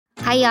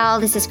Hi, y'all.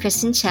 This is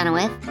Kristen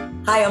Chenoweth.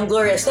 Hi, I'm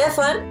Gloria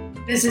Stefan.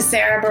 This is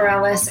Sarah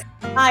Bareilles.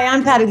 Hi,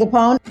 I'm Patti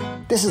LuPone.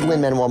 This is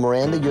Lin-Manuel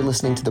Miranda. You're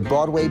listening to the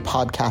Broadway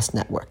Podcast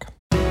Network.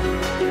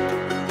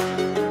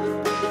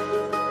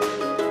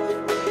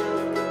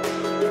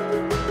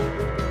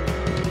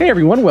 Hey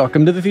everyone,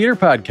 welcome to the Theater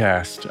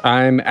Podcast.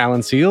 I'm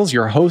Alan Seals,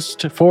 your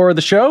host for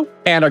the show,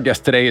 and our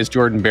guest today is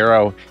Jordan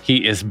Barrow.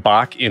 He is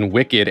Bach in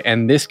Wicked,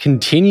 and this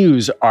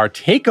continues our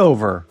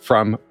takeover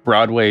from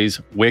Broadway's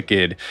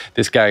Wicked.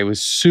 This guy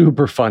was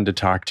super fun to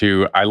talk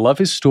to. I love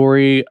his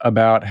story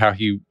about how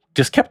he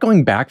just kept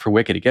going back for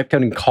Wicked. He kept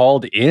getting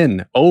called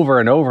in over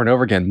and over and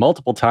over again,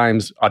 multiple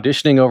times,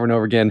 auditioning over and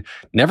over again,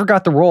 never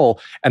got the role.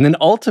 And then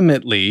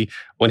ultimately,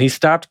 when he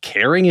stopped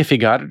caring if he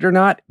got it or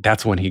not,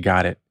 that's when he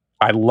got it.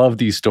 I love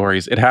these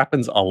stories. It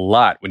happens a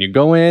lot. When you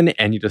go in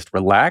and you just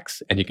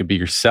relax and you can be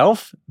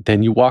yourself,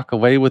 then you walk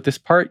away with this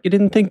part you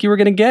didn't think you were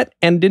going to get,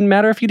 and it didn't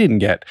matter if you didn't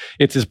get.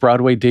 It's his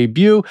Broadway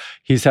debut.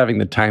 He's having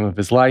the time of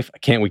his life. I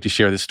can't wait to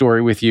share this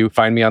story with you.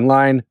 Find me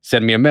online,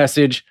 send me a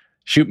message,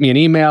 shoot me an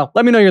email.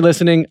 Let me know you're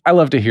listening. I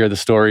love to hear the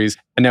stories.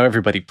 And now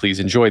everybody, please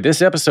enjoy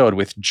this episode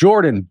with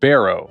Jordan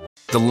Barrow.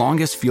 The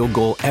longest field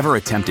goal ever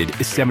attempted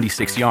is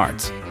 76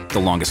 yards. The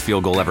longest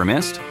field goal ever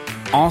missed?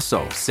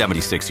 Also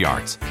 76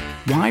 yards.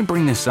 Why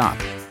bring this up?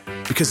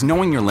 Because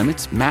knowing your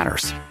limits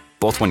matters,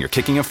 both when you're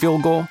kicking a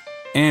field goal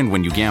and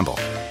when you gamble.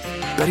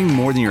 Betting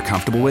more than you're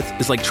comfortable with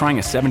is like trying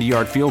a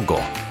 70-yard field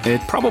goal.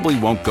 It probably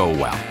won't go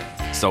well.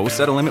 So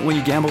set a limit when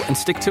you gamble and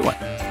stick to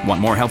it.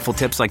 Want more helpful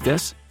tips like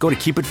this? Go to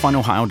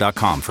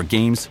keepitfunohio.com for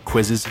games,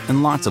 quizzes,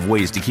 and lots of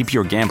ways to keep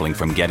your gambling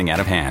from getting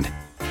out of hand.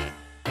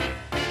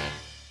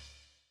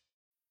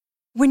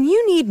 When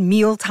you need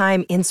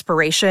mealtime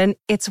inspiration,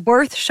 it's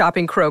worth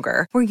shopping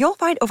Kroger, where you'll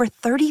find over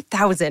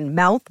 30,000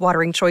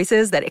 mouth-watering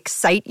choices that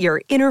excite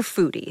your inner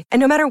foodie. And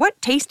no matter what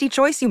tasty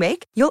choice you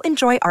make, you'll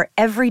enjoy our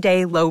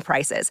everyday low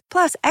prices,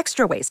 plus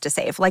extra ways to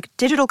save, like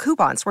digital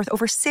coupons worth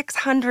over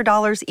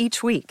 $600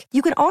 each week.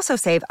 You can also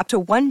save up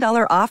to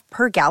 $1 off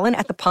per gallon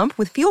at the pump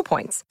with fuel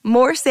points.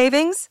 More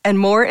savings and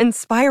more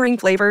inspiring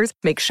flavors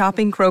make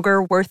shopping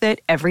Kroger worth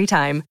it every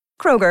time.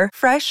 Kroger,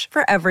 fresh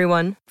for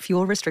everyone.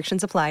 Fuel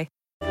restrictions apply.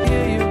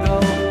 Here you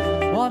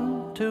go,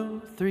 1,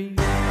 2, 3.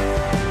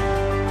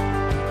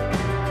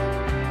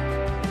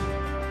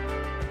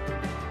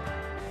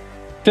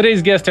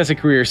 Today's guest has a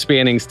career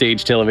spanning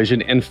stage,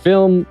 television, and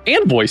film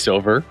and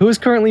voiceover, who is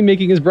currently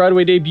making his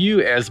Broadway debut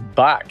as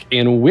Bach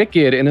in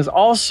Wicked, and is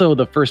also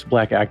the first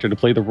Black actor to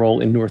play the role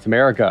in North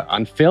America.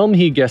 On film,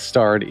 he guest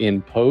starred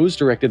in Pose,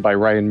 directed by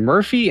Ryan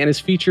Murphy, and is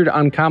featured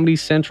on Comedy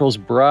Central's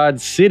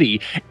Broad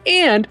City,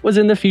 and was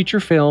in the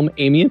feature film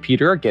Amy and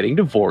Peter Are Getting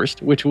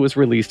Divorced, which was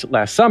released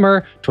last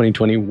summer,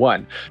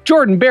 2021.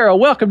 Jordan Barrow,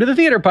 welcome to the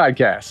Theater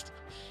Podcast.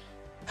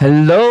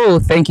 Hello,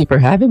 thank you for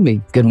having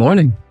me. Good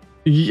morning.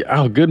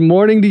 Yeah, good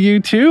morning to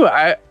you too.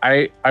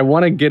 I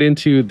want to get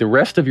into the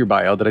rest of your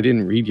bio that I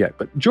didn't read yet,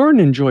 but Jordan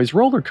enjoys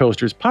roller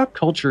coasters, pop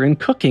culture, and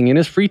cooking in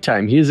his free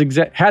time. He has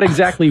had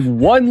exactly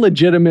one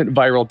legitimate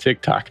viral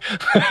TikTok.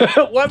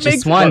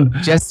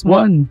 Just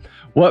one.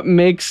 What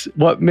makes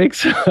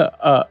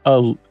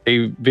a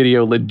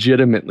video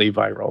legitimately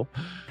viral?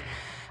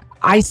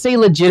 I say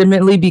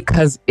legitimately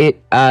because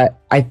I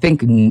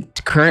think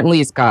currently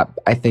it's got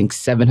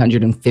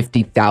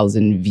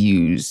 750,000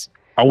 views.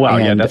 Oh wow,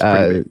 yeah, that's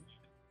pretty big.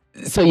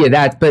 So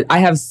yeah, but I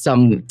have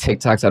some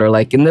TikToks that are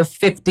like in the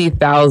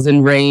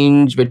 50,000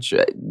 range,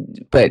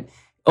 but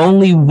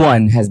only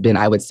one has been,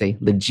 I would say,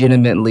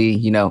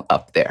 legitimately,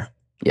 up there.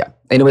 Yeah,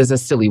 and it was a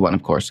silly one,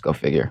 of course. Go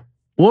figure.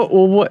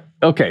 What?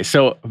 Okay,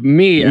 so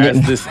me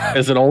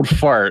as an old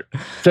fart.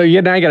 So now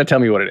you got to tell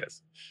me what it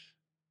is.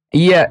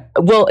 Yeah,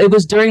 well, it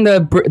was during the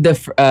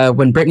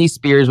when Britney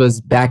Spears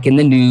was back in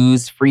the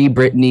news. Free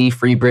Britney.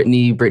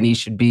 Britney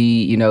should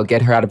be,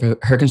 get her out of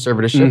her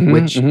conservatorship,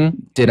 which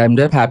did end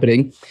up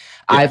happening. Yes.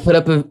 I put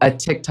up a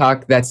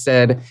TikTok that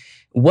said,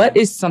 "What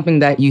is something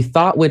that you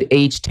thought would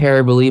age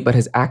terribly, but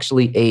has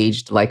actually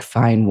aged like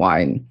fine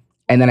wine?"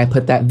 And then I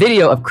put that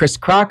video of Chris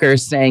Crocker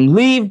saying,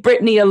 "Leave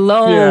Britney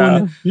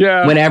alone."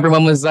 Yeah. When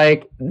everyone was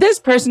like, "This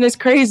person is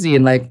crazy,"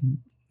 and like,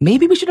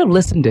 maybe we should have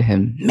listened to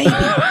him. Maybe.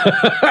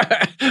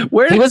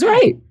 He was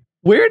right.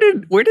 Where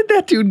did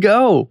that dude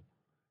go?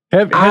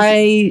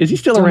 Is he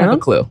still around? Have a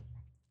clue.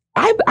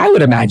 I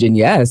would imagine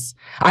yes.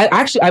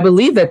 I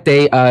believe that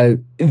they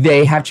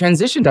have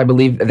transitioned. I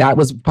believe that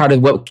was part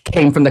of what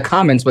came from the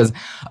comments was,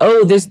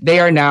 they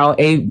are now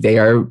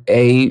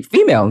a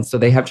female, so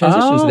they have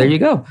transitioned. So there you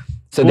go.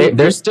 So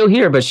they're still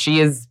here, but she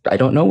is. I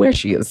don't know where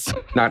she is.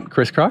 Not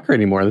Chris Crocker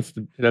anymore.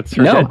 That's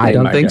her. No, I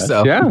don't think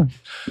so.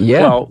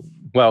 Yeah.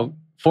 Well.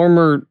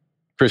 Former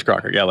Chris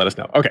Crocker. Yeah, let us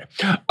know. Okay.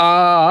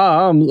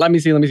 Let me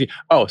see.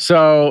 Oh,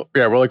 so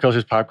yeah, roller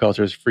coasters, pop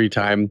cultures, free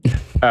time,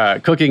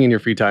 cooking in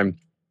your free time.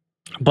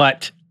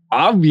 But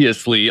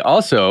obviously,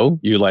 also,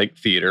 you like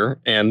theater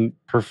and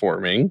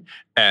performing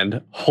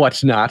and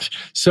whatnot.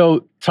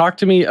 So talk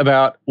to me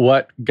about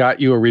what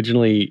got you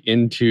originally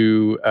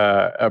into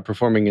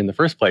performing in the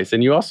first place.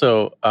 And you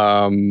also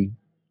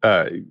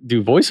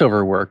do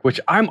voiceover work, which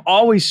I'm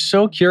always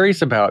so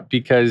curious about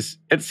because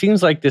it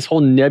seems like this whole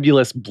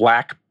nebulous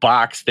black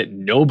box that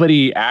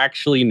nobody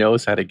actually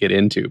knows how to get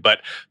into. But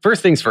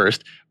first things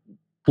first,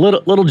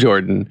 little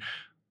Jordan,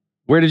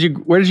 where did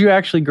you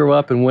actually grow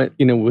up, and what,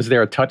 was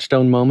there a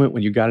touchstone moment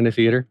when you got into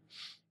theater?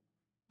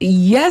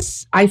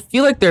 Yes, I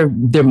feel like there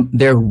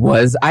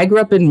was. I grew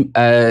up in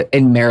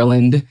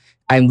Maryland.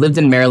 I lived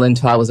in Maryland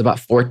till I was about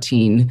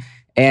 14.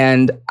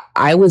 And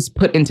I was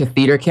put into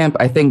theater camp,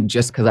 I think,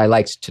 just because I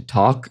liked to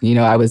talk.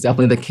 I was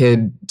definitely the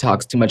kid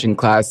talks too much in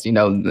class.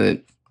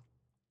 The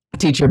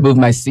teacher moved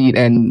my seat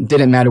and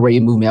didn't matter where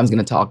you moved me, I was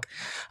going to talk.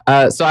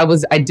 So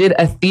I did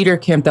a theater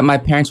camp that my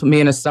parents put me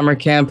in, a summer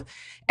camp.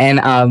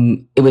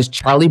 And it was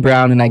Charlie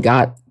Brown, and I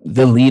got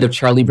the lead of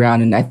Charlie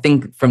Brown. And I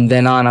think from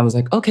then on, I was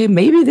like, okay,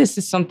 maybe this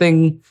is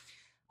something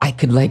I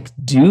could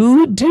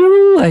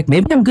do. Like,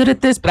 maybe I'm good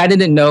at this, but I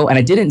didn't know. And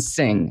I didn't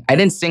sing. I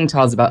didn't sing till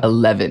I was about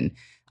 11.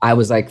 I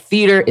was like,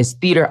 theater is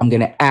theater. I'm going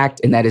to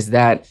act, and that is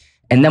that.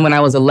 And then when I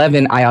was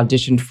 11, I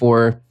auditioned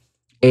for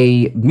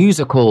a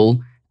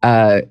musical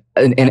in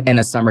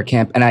a summer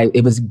camp, and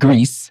it was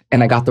Grease,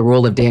 and I got the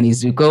role of Danny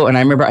Zuko. And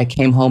I remember I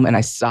came home and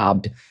I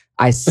sobbed.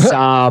 I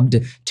sobbed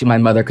to my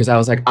mother because I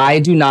was like, I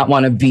do not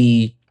want to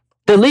be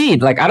the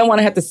lead. Like, I don't want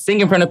to have to sing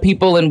in front of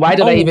people. And why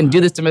did I even do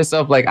this to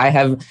myself? Like, I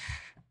have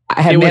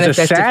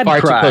manifested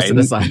far too close to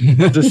the sun.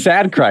 It's a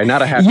sad cry,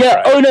 not a happy cry.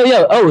 Yeah. Oh, no.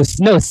 Yeah. Oh,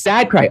 no.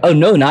 Sad cry. Oh,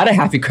 no, not a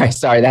happy cry.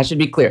 Sorry. That should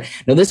be clear.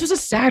 No, this was a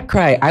sad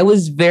cry. I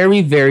was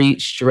very, very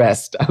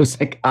stressed. I was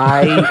like,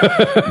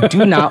 I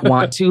do not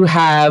want to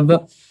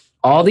have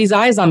all these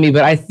eyes on me.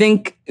 But I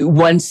think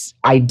once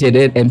I did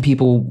it and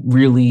people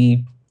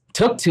really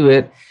took to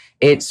it,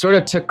 it sort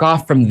of took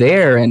off from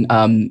there. And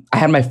I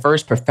had my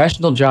first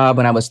professional job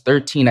when I was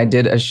 13. I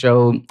did a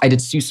show. I did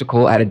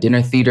Seussical at a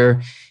dinner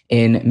theater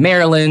in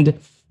Maryland.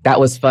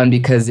 That was fun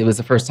because it was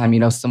the first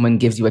time, someone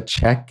gives you a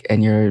check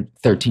and you're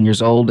 13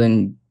 years old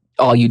and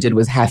all you did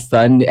was have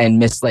fun and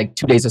miss like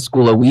 2 days of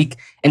school a week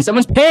and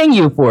someone's paying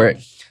you for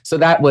it. So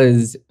that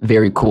was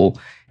very cool.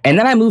 And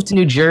then I moved to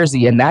New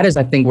Jersey, and that is,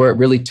 I think, where it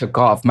really took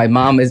off. My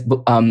mom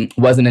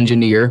was an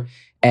engineer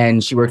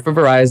and she worked for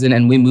Verizon,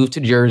 and we moved to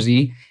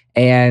Jersey,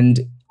 and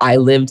I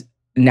lived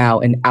now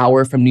an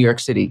hour from New York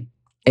City.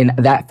 And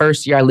that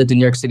first year I lived in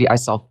New York City, I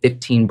saw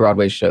 15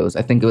 Broadway shows.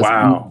 I think it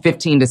was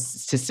 15 to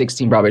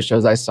 16 Broadway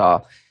shows I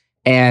saw.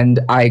 And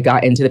I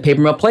got into the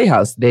Paper Mill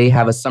Playhouse. They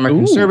have a summer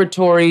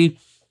conservatory.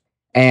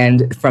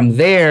 And from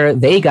there,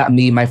 they got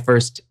me my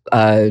first,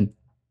 I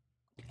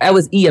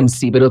was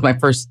EMC, but it was my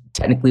first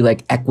technically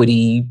like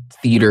equity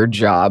theater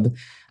job.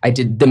 I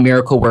did The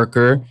Miracle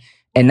Worker.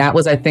 And that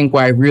was, I think,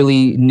 where I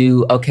really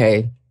knew,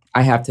 okay,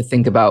 I have to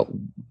think about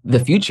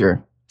the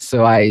future.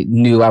 So I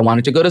knew I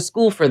wanted to go to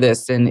school for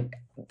this. And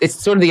it's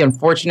sort of the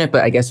unfortunate,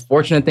 but I guess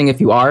fortunate thing,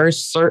 if you are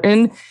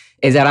certain,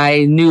 is that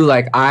I knew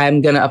like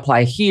I'm going to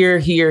apply here.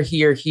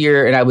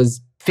 And I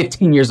was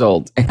 15 years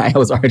old and I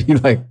was already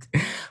like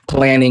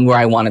planning where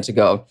I wanted to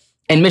go.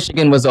 And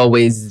Michigan was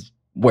always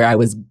where I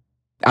was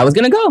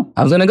going to go.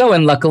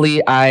 And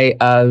luckily I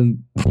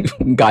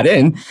got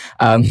in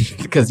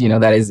because,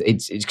 that is,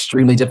 it's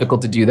extremely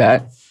difficult to do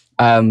that.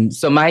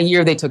 So my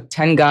year, they took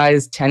 10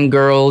 guys, 10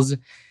 girls.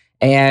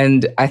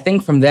 And I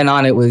think from then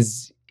on, it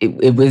was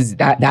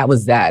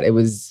that.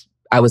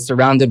 I was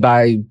surrounded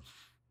by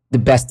the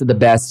best of the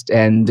best.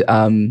 And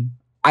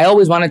I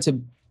always wanted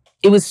to,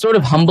 it was sort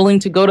of humbling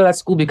to go to that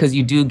school because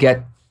you do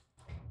get,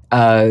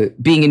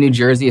 being in New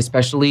Jersey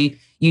especially,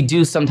 you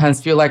do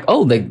sometimes feel like,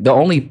 oh, the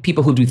only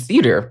people who do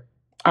theater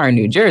are in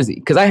New Jersey.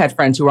 Because I had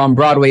friends who were on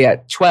Broadway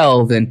at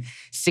 12 and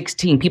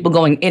 16, people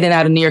going in and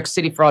out of New York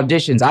City for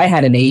auditions. I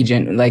had an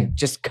agent, like,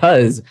 just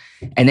cuz.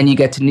 And then you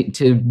get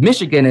to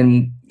Michigan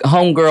and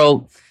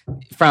homegirl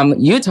from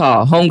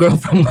Utah,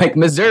 homegirl from, like,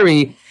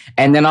 Missouri.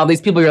 And then all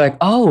these people, you're like,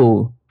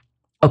 oh,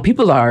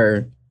 people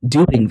are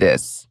doing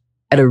this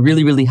at a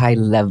really, really high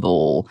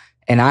level.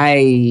 And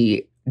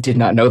I did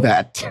not know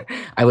that.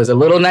 I was a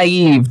little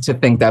naive to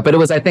think that, but it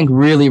was, I think,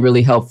 really,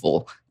 really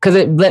helpful because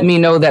it let me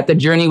know that the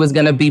journey was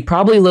going to be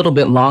probably a little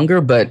bit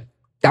longer, but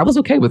that was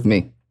okay with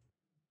me.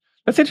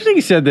 That's interesting.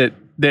 You said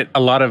that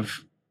a lot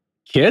of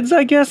kids,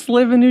 I guess,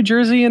 live in New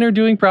Jersey and are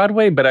doing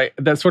Broadway, but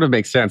that sort of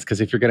makes sense because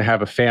if you're going to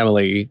have a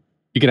family,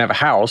 you can have a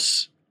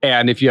house.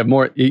 And if you have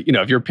more,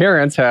 if your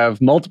parents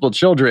have multiple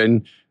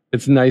children,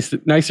 it's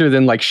nicer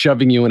than like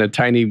shoving you in a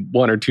tiny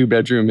 1 or 2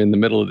 bedroom in the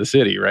middle of the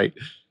city, right?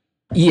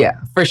 Yeah,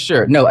 for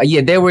sure. No,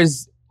 yeah, that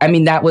was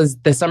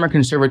the Summer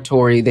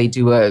Conservatory. They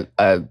do a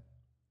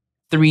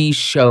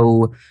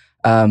 3-show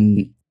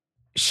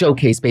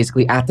showcase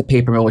basically at the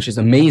Paper Mill, which is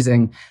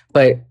amazing.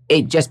 But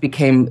it just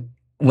became,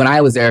 when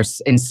I was there,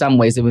 in some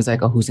ways, it was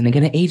like, oh, who's going to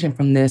get an agent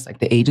from this? Like,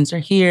 the agents are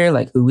here.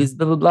 Like, who is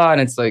blah, blah, blah.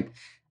 And it's like,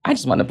 I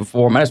just want to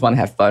perform. I just want to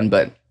have fun.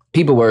 But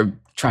people were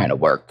trying to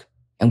work.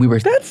 And we were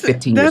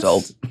 15 years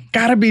old.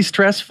 Gotta be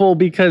stressful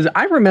because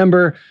I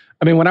remember,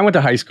 when I went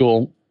to high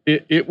school,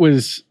 it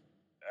was...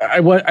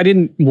 I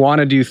didn't want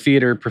to do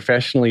theater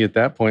professionally at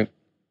that point.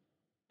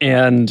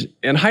 And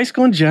in high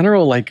school in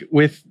general, like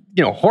with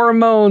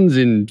hormones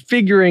and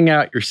figuring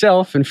out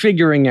yourself and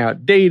figuring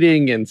out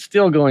dating and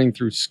still going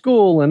through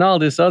school and all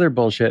this other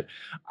bullshit.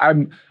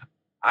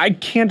 I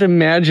can't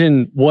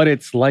imagine what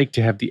it's like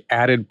to have the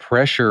added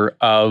pressure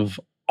of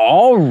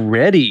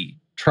already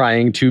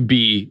trying to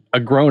be a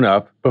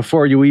grown-up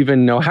before you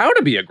even know how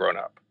to be a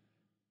grown-up.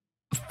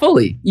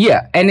 Fully,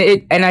 yeah.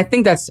 And I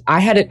think I said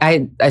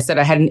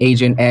I had an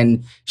agent,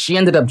 and she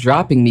ended up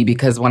dropping me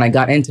because when I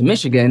got into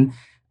Michigan,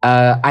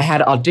 I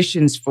had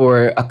auditions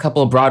for a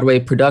couple of Broadway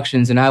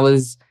productions, and I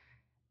was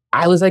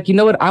like, you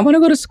know what? I want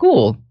to go to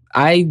school.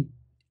 I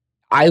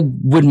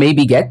would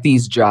maybe get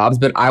these jobs,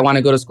 but I want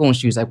to go to school. And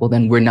she was like, well,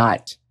 then we're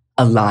not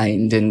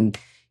aligned, and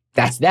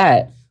that's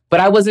that. But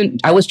I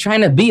was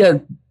trying to be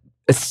a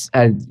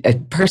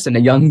person, a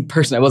young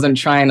person. I wasn't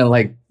trying to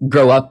like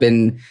grow up,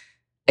 and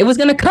it was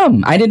going to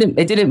come.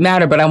 It didn't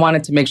matter, but I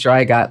wanted to make sure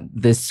I got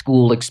this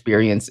school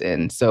experience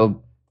in.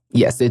 So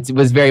yes, it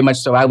was very much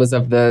so. I was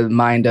of the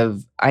mind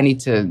of, I need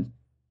to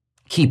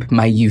keep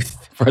my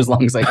youth for as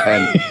long as I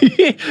can.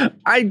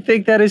 I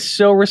think that is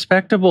so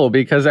respectable,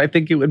 because I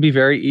think it would be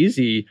very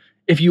easy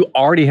if you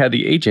already had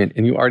the agent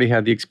and you already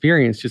had the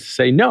experience just to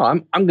say, no,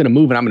 I'm going to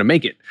move and I'm going to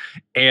make it.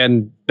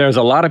 And there's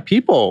a lot of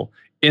people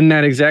in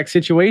that exact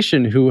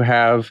situation who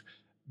have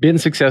been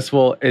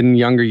successful in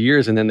younger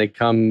years, and then they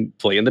come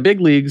play in the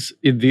big leagues,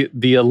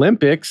 the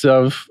Olympics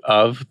of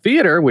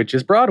theater, which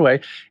is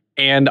Broadway,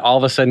 and all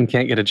of a sudden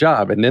can't get a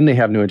job, and then they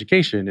have no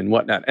education and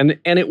whatnot. And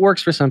it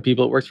works for some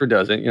people, it works for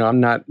doesn't. I'm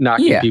not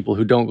knocking people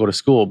who don't go to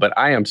school, but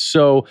I think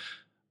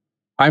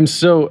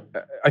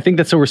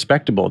that's so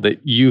respectable that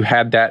you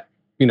had that,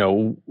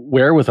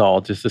 wherewithal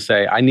just to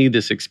say, I need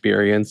this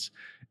experience.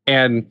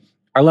 And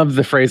I love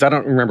the phrase, I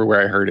don't remember where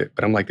I heard it,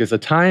 but I'm like, there's a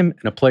time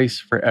and a place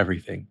for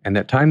everything. And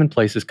that time and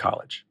place is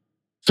college.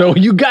 So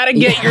you got to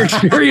get your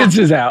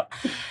experiences out.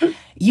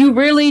 You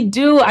really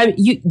do.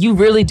 You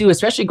really do,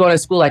 especially going to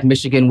school like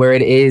Michigan, where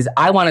it is.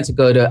 I wanted to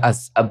go to a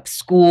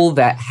school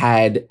that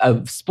had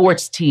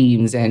sports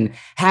teams and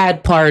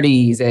had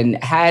parties and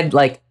had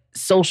like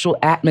social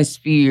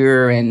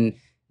atmosphere, and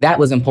that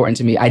was important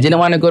to me. I didn't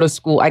want to go to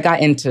school. I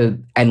got into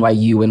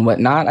NYU and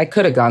whatnot. I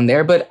could have gone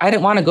there, but I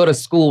didn't want to go to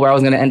school where I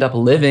was going to end up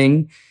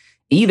living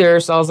either.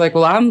 So I was like,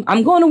 well,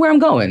 I'm going to where I'm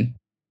going.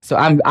 So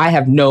I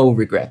have no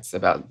regrets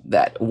about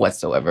that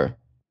whatsoever.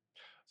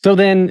 So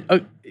then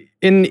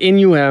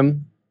in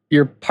UM,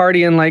 you're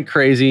partying like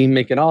crazy,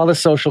 making all the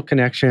social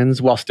connections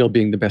while still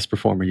being the best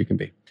performer you can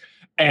be.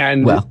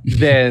 And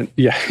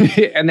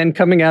then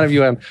coming out of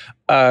UM,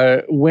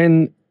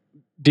 when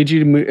did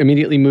you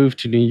immediately move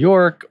to New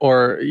York,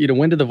 or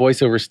when did the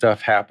voiceover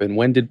stuff happen?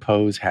 When did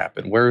Pose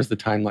happen? Where is the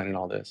timeline in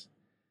all this?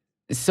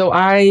 So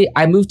I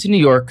moved to New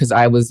York because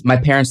my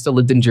parents still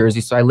lived in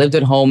Jersey. So I lived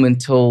at home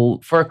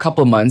for a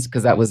couple of months,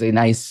 because that was a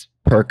nice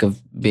perk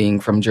of being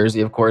from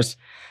Jersey, of course.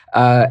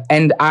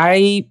 And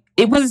I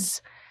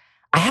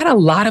had a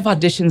lot of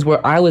auditions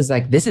where I was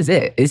like, this is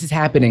it. This is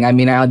happening. I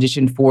mean, I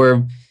auditioned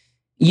for,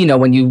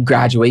 when you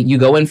graduate, you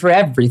go in for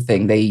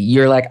everything.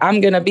 You're like, I'm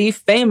going to be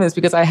famous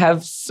because I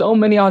have so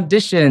many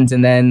auditions.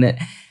 And then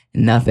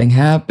nothing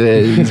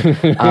happens.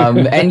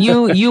 And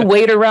you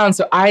wait around.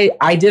 So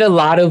I did a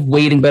lot of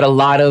waiting, but a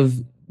lot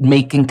of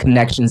making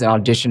connections and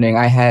auditioning.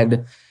 I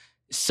had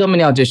so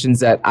many auditions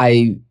that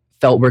I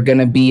felt were going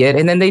to be it,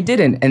 and then they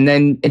didn't. And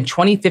then in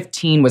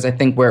 2015 was, I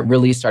think, where it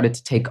really started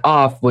to take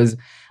off. Was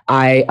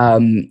I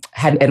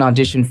had an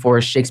audition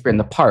for Shakespeare in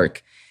the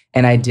Park,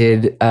 and I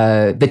did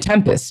The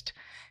Tempest.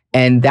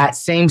 And that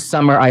same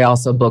summer, I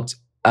also booked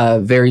a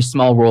very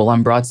small role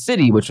on Broad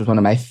City, which was one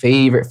of my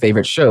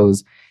favorite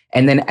shows.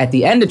 And then at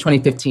the end of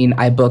 2015,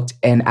 I booked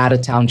an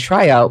out-of-town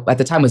tryout. At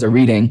the time, it was a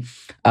reading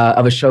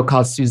of a show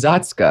called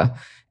Suzatska.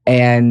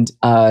 And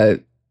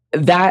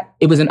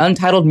it was an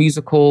untitled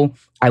musical.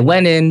 I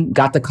went in,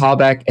 got the call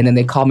back, and then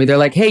they called me. They're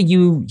like, hey,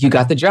 you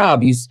got the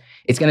job. It's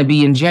going to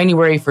be in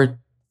January for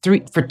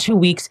 2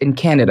 weeks in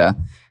Canada.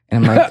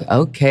 And I'm like,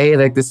 okay,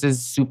 like this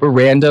is super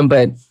random,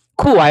 but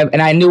cool.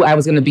 I knew I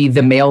was going to be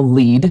the male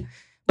lead,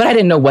 but I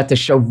didn't know what the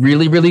show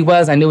really, really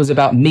was. I knew it was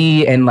about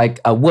me and like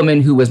a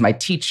woman who was my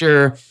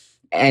teacher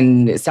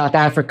in South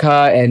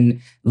Africa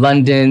and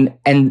London.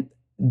 And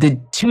the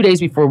 2 days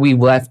before we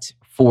left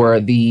for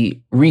the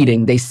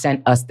reading, they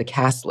sent us the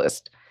cast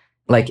list.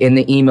 Like in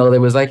the email,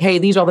 there was like, hey,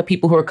 these are all the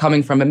people who are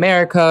coming from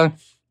America.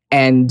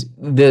 And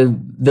the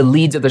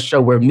leads of the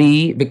show were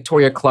me,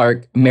 Victoria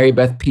Clark, Mary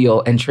Beth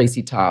Peel, and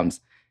Tracy Toms.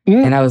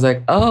 And I was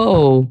like,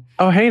 oh,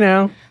 hey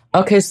now.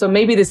 Okay, so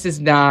maybe this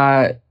is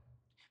not,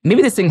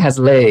 maybe this thing has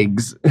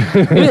legs.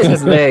 Maybe this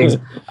has legs.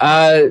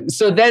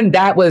 So then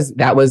that was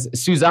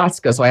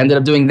Suzatska. So I ended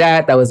up doing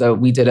that.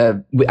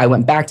 I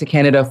went back to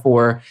Canada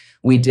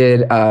we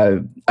did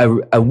a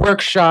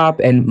workshop,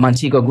 and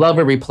Montego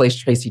Glover replaced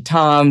Tracy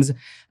Toms.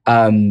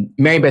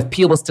 Mary Beth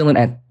Peel was still in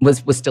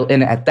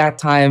it at that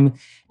time.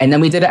 And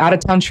then we did an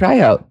out-of-town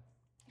tryout.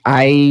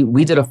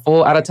 We did a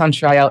full out-of-town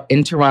tryout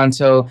in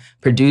Toronto,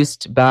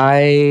 produced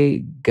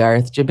by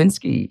Garth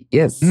Jabinski,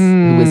 yes,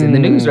 who is in the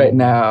news right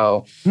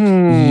now.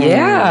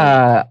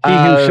 Yeah. He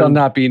who shall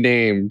not be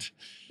named.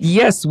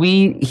 Yes,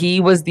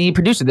 he was the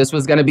producer. This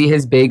was going to be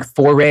his big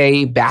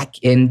foray back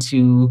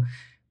into,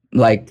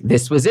 like,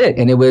 this was it.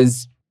 And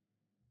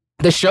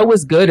the show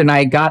was good and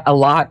I got a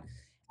lot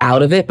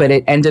out of it, but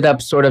it ended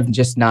up sort of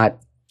just not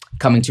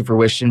coming to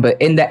fruition. But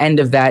in the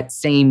end of that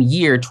same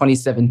year,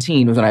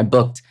 2017, was when I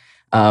booked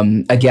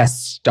a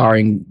guest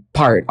starring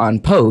part on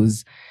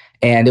Pose.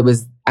 And it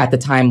was at the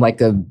time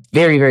like a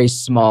very, very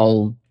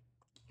small,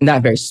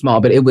 not very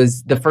small, but it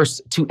was the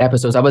first 2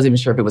 episodes. I wasn't even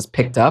sure if it was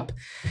picked up.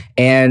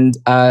 And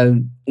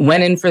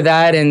went in for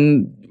that.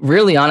 And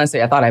really,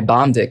 honestly, I thought I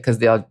bombed it because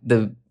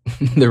the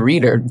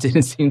reader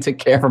didn't seem to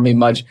care for me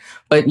much.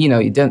 But, you know,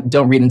 you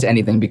don't read into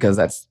anything because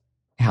that's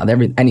how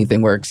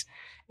anything works.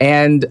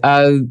 And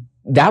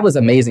that was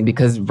amazing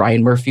because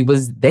Ryan Murphy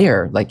was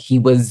there. Like, he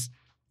was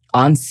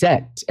on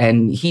set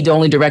and he'd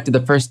only directed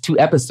the first 2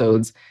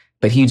 episodes,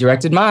 but he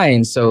directed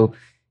mine. So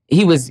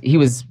he was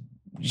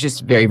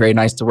just very, very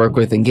nice to work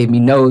with and gave me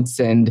notes.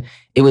 And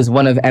it was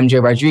one of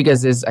MJ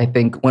Rodriguez's, I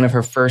think, one of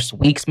her first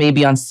weeks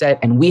maybe on set.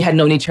 And we had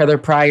known each other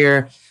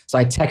prior. So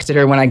I texted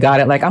her when I got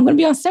it, like, I'm going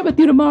to be on set with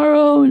you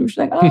tomorrow. And she's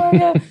like, oh,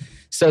 yeah.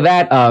 So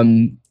that,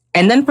 and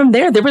then from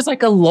there was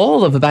like a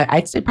lull of about,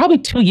 I'd say probably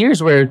 2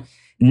 years where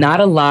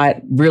not a lot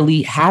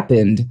really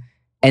happened.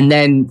 And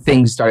then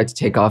things started to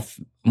take off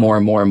more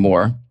and more and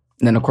more.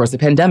 And then, of course, the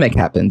pandemic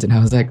happened. And I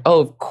was like, oh,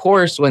 of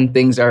course, when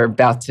things are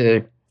about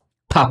to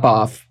pop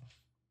off.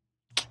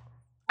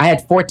 I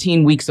had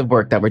 14 weeks of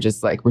work that were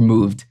just like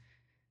removed.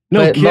 No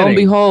but kidding. Lo and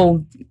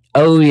behold,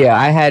 oh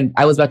yeah,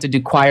 I was about to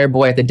do Choir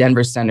Boy at the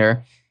Denver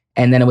Center.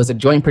 And then it was a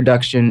joint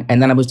production.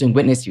 And then I was doing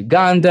Witness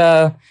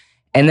Uganda.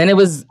 And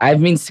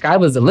then sky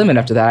was the limit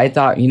after that. I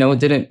thought,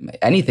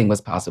 anything was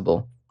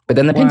possible. But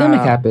then the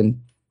pandemic happened.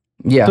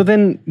 Yeah. So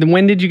then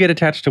when did you get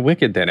attached to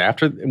Wicked then?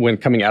 When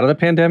coming out of the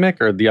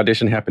pandemic, or the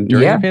audition happened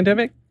during the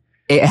pandemic?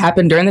 It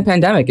happened during the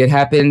pandemic. I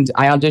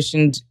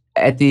auditioned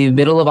at the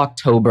middle of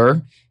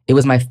October. It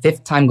was my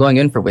 5th time going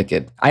in for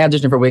Wicked. I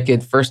auditioned for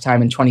Wicked first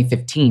time in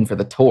 2015 for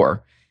the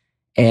tour.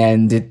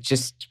 And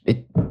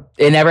it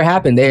never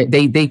happened.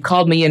 They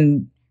called me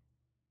in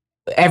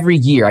every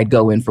year. I'd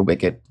go in for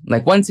Wicked.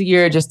 Like once a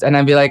year, and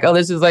I'd be like, oh,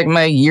 this is like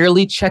my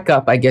yearly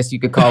checkup, I guess you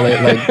could call it.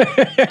 Like,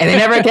 and they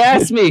never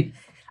cast me.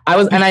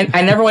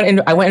 I never went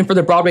in. I went in for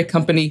the Broadway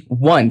company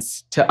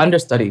once to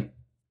understudy.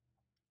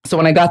 So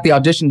when I got the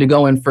audition to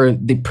go in for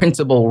the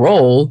principal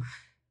role,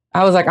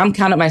 I was like, I'm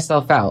counting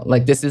myself out.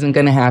 Like, this isn't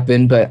going to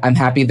happen, but I'm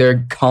happy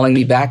they're calling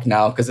me back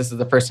now because this is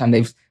the first time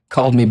they've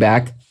called me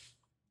back.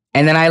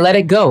 And then I let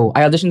it go.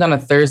 I auditioned on a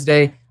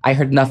Thursday. I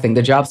heard nothing.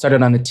 The job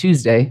started on a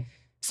Tuesday.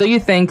 So you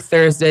think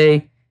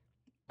Thursday,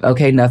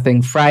 okay,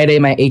 nothing. Friday,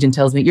 my agent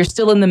tells me, you're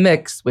still in the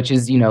mix, which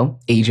is,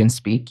 agent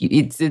speak.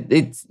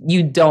 It's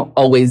you don't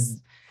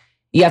always,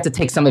 you have to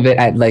take some of it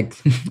at like,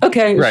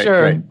 okay, right,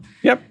 sure. Right.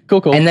 Yep,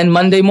 cool. And then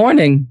Monday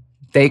morning,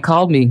 they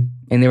called me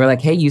and they were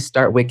like, hey, you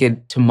start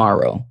Wicked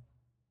tomorrow.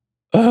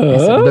 I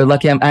said, they're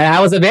lucky I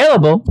was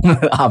available,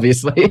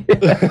 obviously.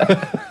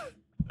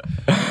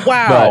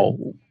 Wow.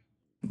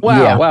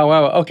 Yeah.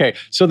 Wow. Okay.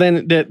 So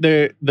then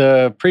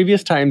the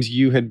previous times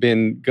you had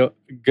been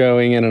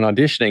going in and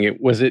auditioning,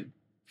 was it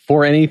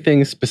for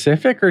anything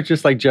specific or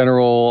just like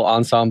general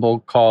ensemble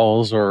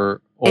calls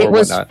or it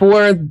was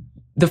whatnot?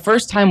 The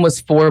first time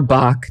was for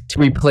Bach to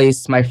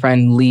replace my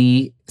friend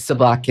Lee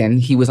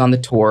Sablakin. He was on the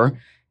tour.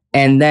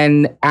 And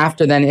then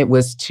after then, it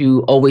was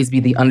to always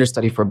be the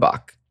understudy for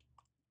Bach.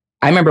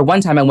 I remember one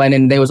time I went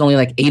in, there was only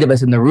like 8 of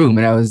us in the room.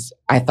 And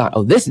I thought,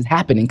 oh, this is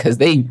happening because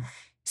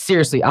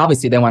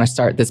obviously they want to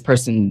start this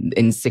person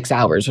in 6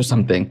 hours or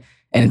something.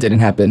 And it didn't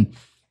happen.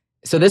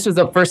 So this was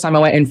the first time I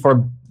went in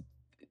for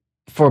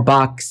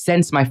Bach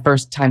since my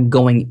first time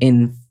going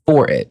in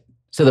for it.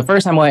 So the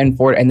first time I went in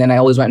for it, and then I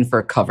always went in for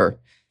a cover.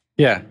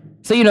 Yeah.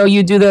 So,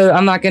 you do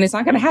it's not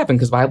going to happen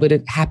because why would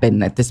it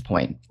happen at this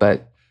point?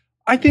 But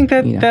I think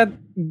that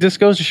just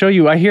goes to show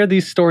you, I hear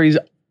these stories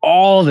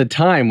all the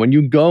time when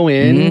you go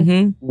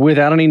in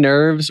without any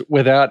nerves,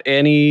 without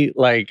any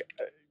like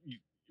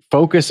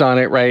focus on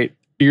it, right?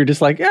 You're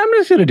just like, yeah, I'm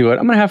just going to do it.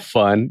 I'm going to have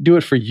fun. Do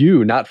it for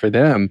you, not for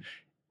them.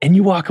 And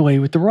you walk away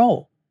with the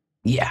role.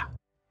 Yeah.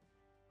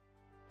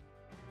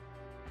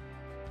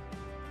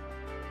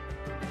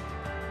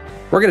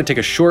 We're going to take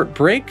a short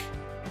break.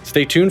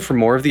 Stay tuned for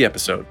more of the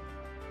episode.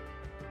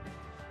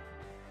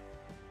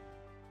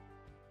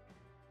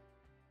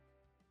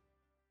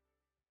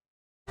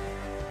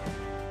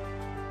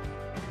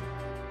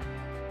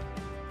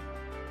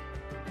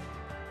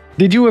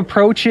 Did you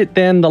approach it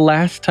then the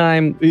last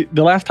audition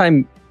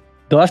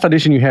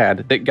you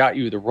had that got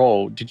you the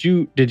role? Did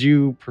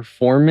you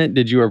perform it?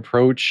 Did you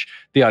approach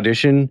the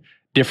audition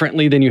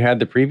differently than you had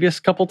the previous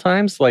couple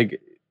times?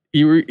 Like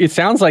it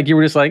sounds like you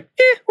were just like,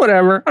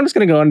 whatever. I'm just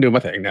going to go and do my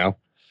thing now.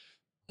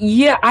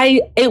 Yeah,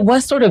 it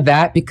was sort of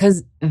that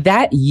because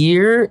that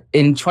year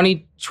in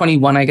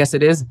 2021, I guess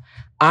it is,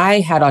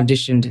 I had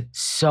auditioned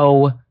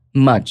so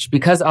much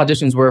because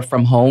auditions were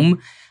from home.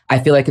 I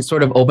feel like it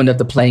sort of opened up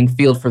the playing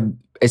field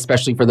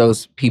especially for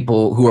those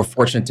people who are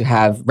fortunate to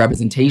have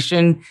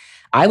representation.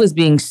 I was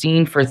being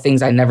seen for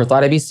things I never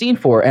thought I'd be seen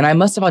for. And I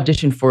must have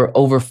auditioned for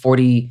over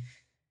 40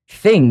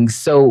 things.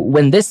 So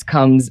when this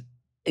comes,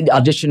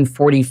 audition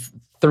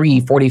 43,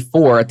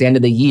 44 at the end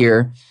of the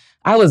year,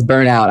 I was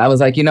burnt out. I was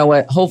like, you know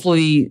what?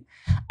 Hopefully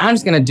I'm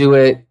just going to do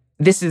it.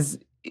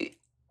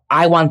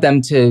 I want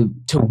them to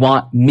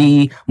want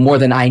me more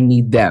than I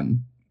need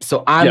them.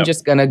 So I'm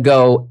just going to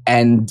go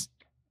and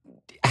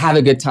have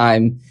a good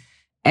time.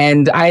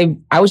 And I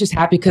was just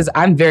happy because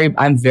I'm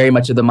very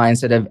much of the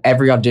mindset of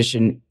every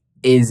audition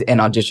is an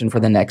audition for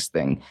the next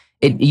thing.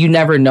 You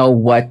never know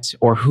what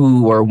or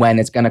who or when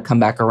it's going to come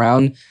back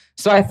around.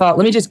 So I thought,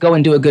 let me just go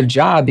and do a good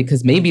job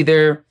because maybe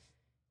they're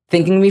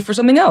thinking of me for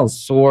something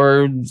else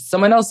or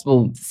someone else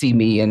will see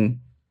me. And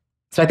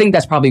so I think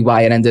that's probably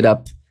why it ended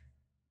up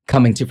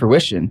coming to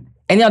fruition.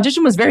 And the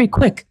audition was very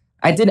quick.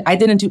 I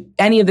didn't do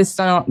any of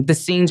the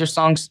scenes or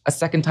songs a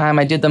second time.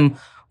 I did them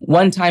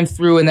one time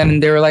through, and then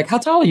they were like, "How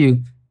tall are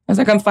you?" I was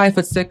like, "I'm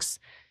 5'6".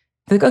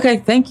 They're like, "Okay,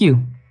 thank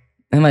you."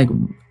 I'm like,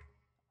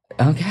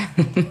 "Okay,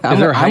 I'm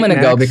gonna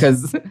go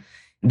because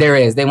there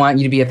is. They want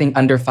you to be, I think,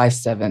 under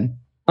 5'7".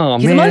 Oh,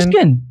 he's man. a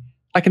munchkin.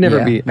 I can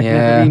never be. I can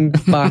never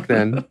be Bach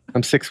then.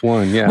 I'm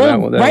 6'1". Yeah.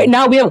 Well, right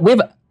now we have.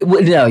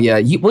 No, yeah.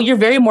 You're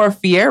very more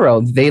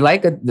Fierro. They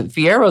like the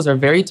Fierros are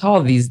very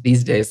tall these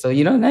days. So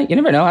you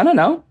never know. I don't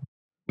know.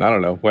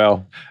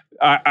 Well,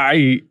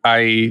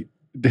 I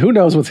who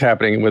knows what's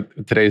happening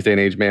with today's day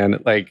and age,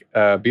 man. Like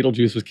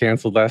Beetlejuice was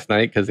canceled last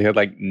night because they had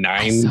like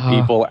 9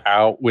 people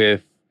out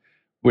with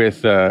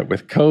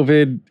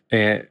COVID,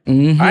 and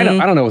I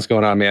don't know what's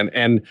going on, man.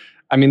 And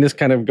I mean, this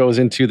kind of goes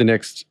into the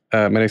next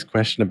my next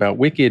question about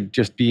Wicked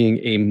just being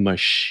a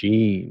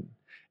machine,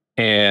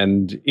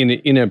 and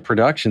in a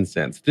production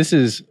sense, this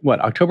is what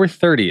October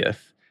 30th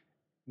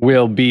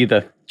will be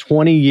the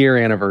 20-year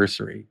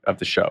anniversary of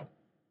the show.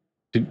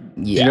 Did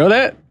you know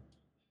that?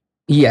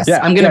 Yes,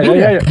 I'm going to be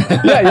there.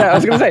 Yeah, I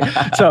was going to say.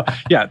 So,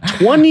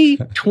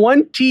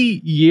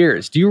 20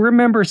 years. Do you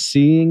remember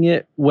seeing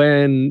it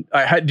when...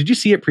 did you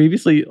see it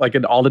previously, like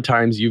in all the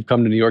times you've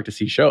come to New York to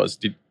see shows?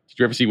 Did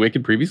you ever see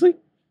Wicked previously?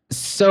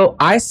 So,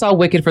 I saw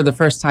Wicked for the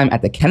first time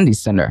at the Kennedy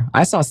Center.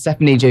 I saw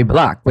Stephanie J.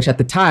 Block, which at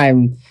the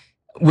time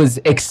was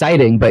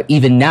exciting, but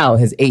even now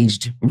has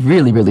aged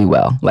really, really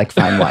well, like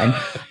fine wine.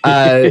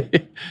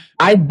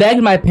 I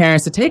begged my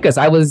parents to take us.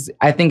 I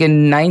think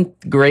in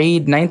ninth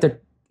grade. I said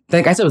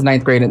it was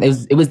ninth grade, and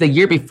it was the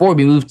year before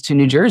we moved to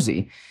New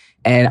Jersey,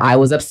 and I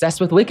was obsessed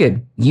with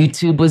Wicked.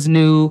 YouTube was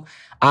new.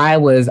 I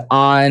was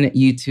on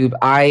YouTube.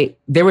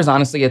 There was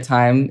honestly a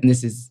time, and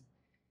this is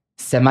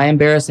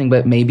semi-embarrassing,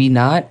 but maybe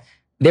not.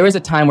 There was a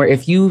time where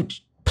if you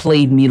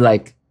played me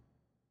like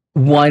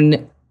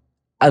 20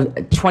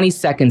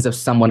 seconds of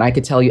someone, I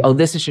could tell you, oh,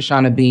 this is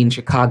Shoshana Bean,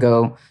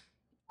 Chicago,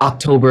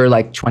 October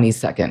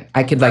 22nd.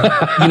 I could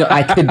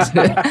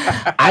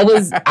I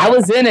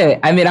was in it.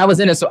 I mean, I was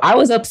in it. So I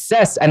was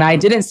obsessed, and I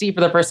didn't see it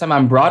for the first time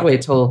on Broadway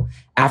till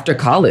after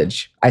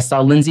college. I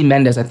saw Lindsay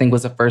Mendez, I think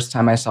was the first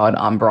time I saw it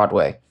on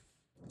Broadway.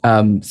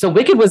 So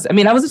Wicked was,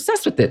 I was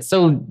obsessed with it.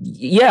 So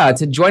yeah,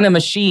 to join a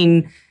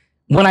machine,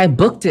 when I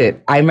booked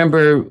it, I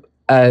remember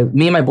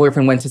me and my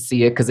boyfriend went to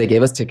see it because they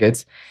gave us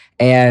tickets.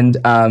 And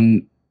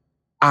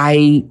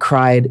I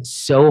cried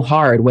so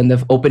hard when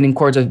the opening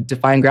chords of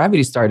Defying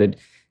Gravity started.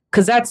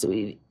 Because that's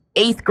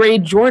 8th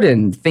grade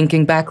Jordan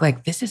thinking back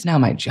like, this is now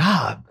my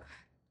job.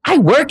 I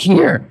work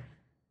here.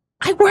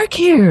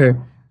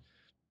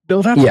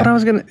 Bill, that's what I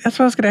was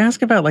gonna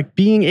ask about, like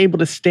being able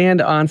to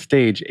stand on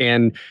stage.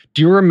 And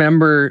do you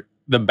remember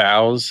the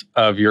bows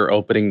of your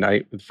opening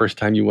night, the first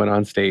time you went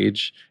on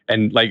stage,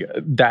 and like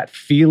that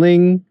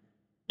feeling?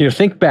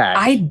 Think back.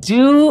 I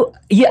do.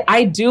 Yeah,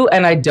 I do,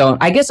 and I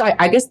don't. I guess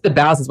the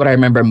bows is what I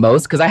remember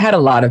most because I had a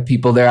lot of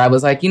people there. I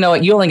was like, you know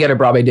what, you only get a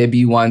Broadway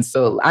debut once,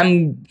 so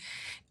I'm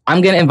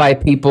gonna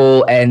invite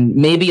people, and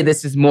maybe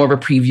this is more of a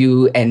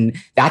preview, and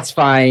that's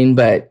fine.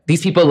 But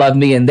these people love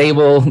me, and they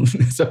will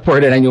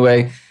support it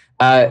anyway.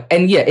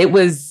 And yeah,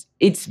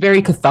 it's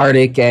very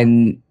cathartic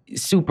and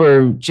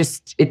super.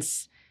 Just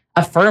it's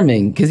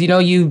affirming because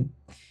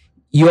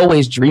you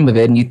always dream of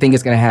it and you think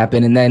it's going to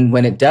happen. And then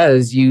when it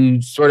does, you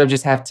sort of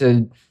just have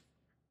to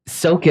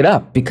soak it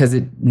up because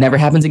it never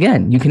happens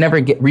again. You can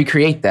never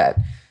recreate that.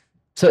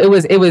 So it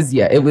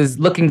was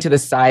looking to the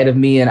side of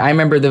me. And I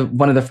remember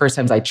one of the first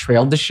times I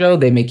trailed the show.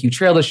 They make you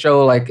trail the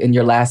show like in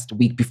your last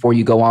week before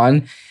you go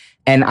on.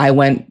 And I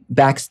went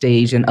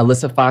backstage and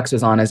Alyssa Fox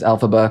was on as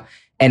Elphaba.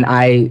 And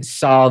I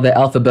saw the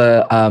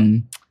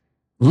Elphaba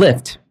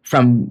lift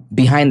from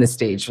behind the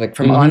stage, like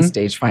from on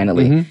stage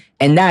finally. Mm-hmm.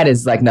 And that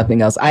is like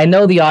nothing else. I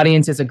know the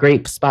audience is a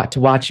great spot to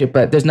watch it,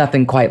 but there's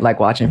nothing quite like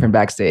watching from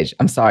backstage.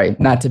 I'm sorry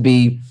not to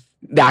be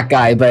that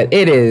guy, but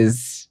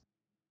it's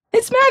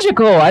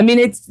magical. I mean,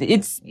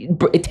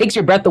 it takes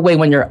your breath away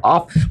when you're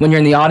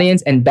in the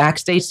audience, and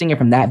backstage singing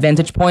from that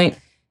vantage point,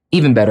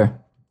 even better.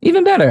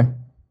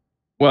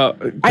 Well,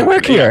 I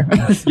work here.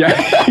 Yeah.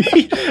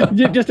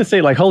 Just to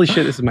say like, holy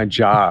shit, this is my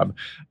job.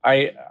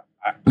 To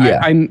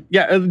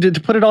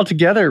put it all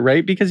together,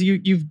 right? Because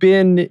you've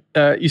been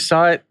you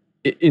saw it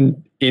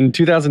in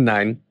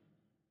 2009,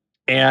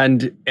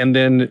 and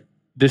then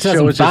this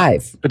show was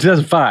 2005.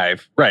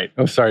 2005, right?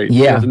 Oh, sorry.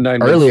 Yeah,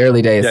 2009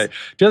 early days. Yeah,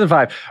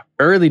 2005,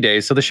 early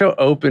days. So the show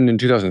opened in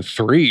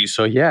 2003.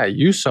 So yeah,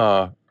 you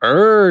saw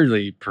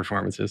early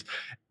performances.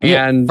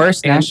 And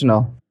First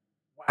national.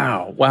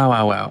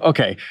 Wow.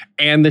 Okay.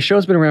 And the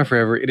show's been around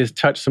forever. It has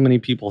touched so many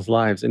people's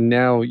lives. And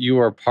now you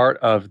are part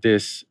of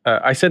this.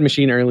 I said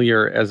machine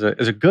earlier as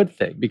a good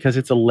thing because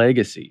it's a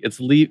legacy.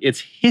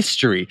 It's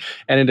history.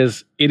 And it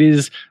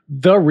is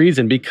the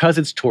reason, because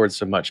it's toured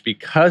so much,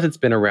 because it's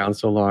been around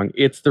so long.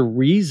 It's the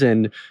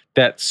reason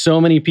that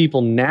so many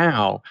people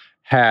now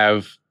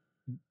have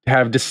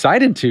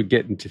decided to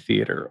get into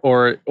theater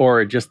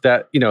or just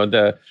that,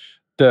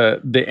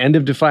 the end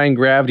of Defying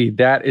Gravity,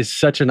 that is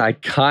such an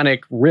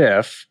iconic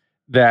riff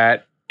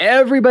that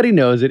everybody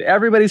knows it,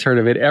 everybody's heard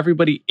of it,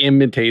 everybody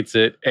imitates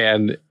it,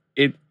 and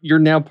you're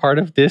now part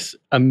of this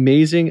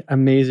amazing,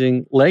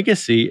 amazing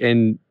legacy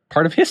and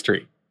part of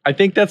history. I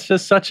think that's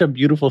just such a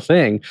beautiful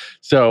thing.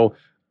 So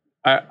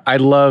I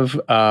love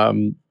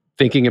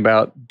thinking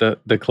about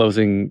the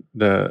closing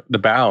the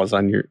bows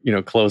on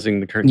your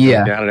closing the curtain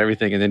down and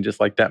everything, and then just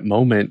like that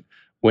moment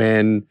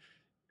when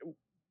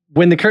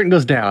the curtain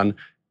goes down.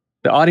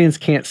 The audience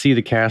can't see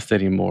the cast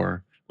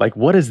anymore. Like,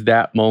 what is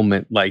that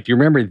moment like? Do you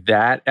remember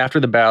that? After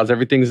the bows,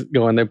 everything's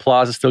going, the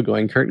applause is still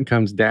going, curtain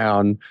comes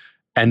down,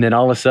 and then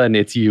all of a sudden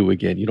it's you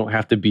again. You don't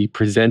have to be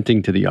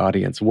presenting to the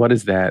audience. What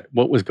is that?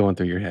 What was going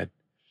through your head?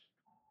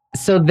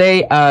 So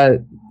they,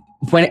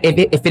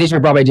 if it is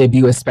your Broadway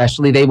debut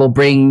especially, they will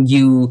bring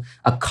you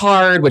a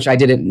card, which I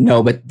didn't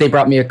know, but they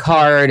brought me a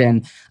card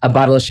and a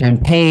bottle of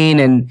champagne,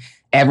 and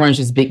everyone's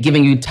just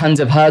giving you tons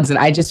of hugs. And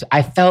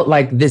I felt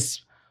like this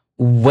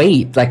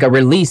weight, like a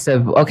release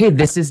of, okay,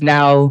 this is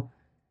now,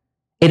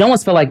 it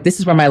almost felt like this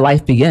is where my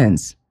life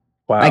begins.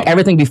 Wow. Like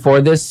everything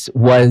before this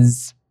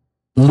was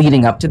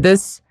leading up to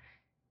this.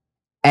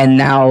 And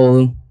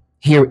now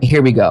here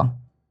we go.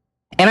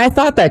 And I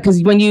thought that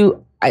because when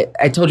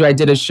I told you I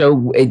did a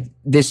show,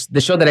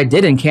 the show that I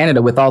did in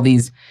Canada with all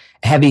these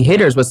heavy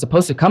hitters was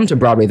supposed to come to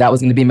Broadway. That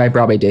was going to be my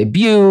Broadway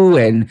debut.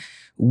 And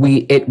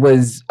it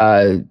was,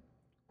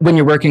 when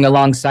you're working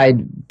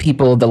alongside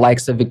people, the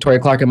likes of Victoria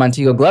Clark and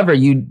Montego Glover,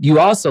 you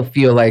also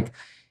feel like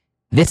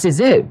this is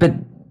it. But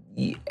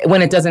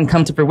when it doesn't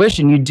come to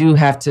fruition, you do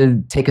have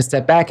to take a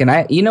step back. And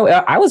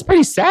I was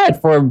pretty sad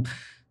for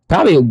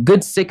probably a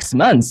good 6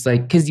 months,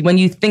 like, because when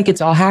you think it's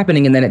all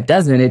happening and then it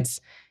doesn't,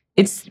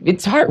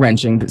 it's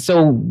heart-wrenching.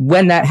 So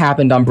when that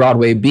happened on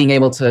Broadway, being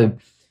able to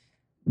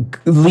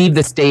leave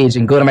the stage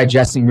and go to my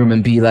dressing room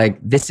and be like,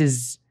 this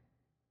is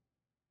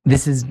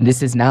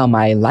now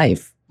my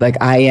life. Like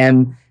I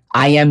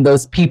am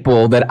those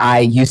people that I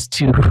used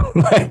to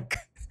like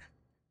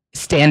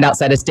stand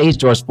outside of stage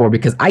doors for,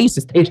 because I used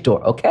to stage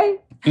door. Okay.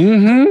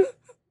 Mm-hmm.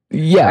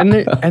 Yeah.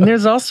 And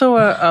there's also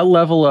a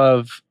level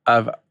of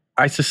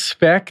I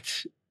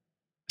suspect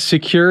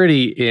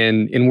security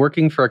in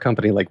working for a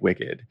company like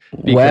Wicked,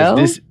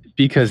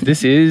 because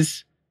this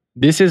is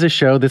a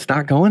show that's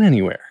not going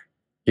anywhere.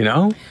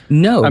 No.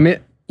 I mean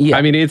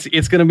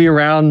it's going to be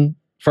around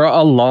for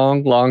a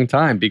long, long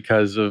time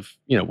because of,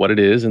 what it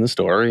is in the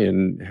story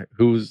and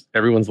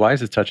everyone's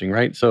lives is touching,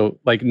 right? So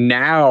like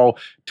now,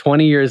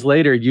 20 years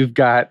later, you've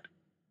got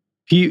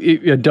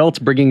adults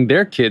bringing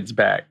their kids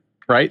back,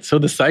 right? So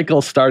the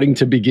cycle's starting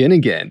to begin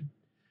again.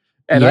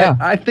 And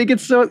I think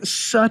it's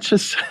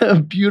such a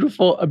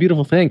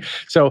beautiful thing.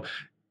 So,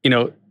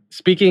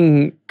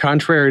 speaking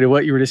contrary to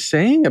what you were just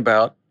saying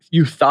about,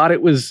 you thought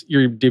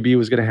your debut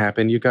was going to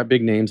happen. You've got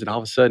big names, and all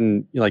of a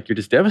sudden, you're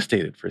just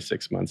devastated for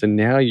 6 months. And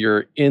now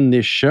you're in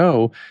this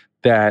show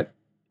that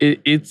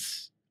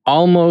it's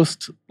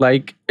almost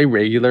like a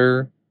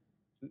regular,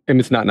 and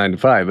it's not 9 to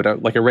 5,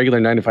 but like a regular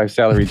 9 to 5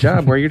 salary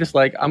job where you're just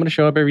like, I'm going to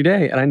show up every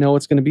day, and I know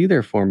it's going to be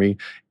there for me.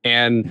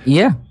 And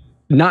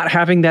not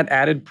having that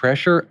added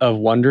pressure of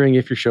wondering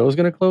if your show is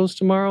going to close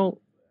tomorrow,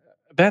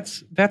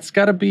 that's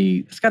got to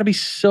be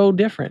so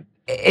different.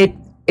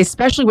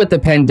 Especially with the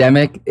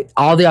pandemic,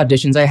 all the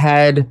auditions I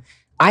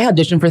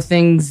auditioned for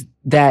things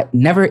that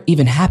never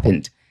even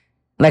happened.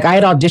 Like I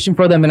had auditioned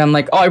for them and I'm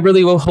like, oh, I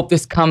really will hope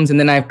this comes. And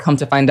then I've come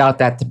to find out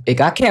that it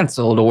got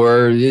canceled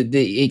or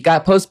it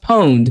got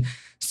postponed.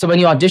 So when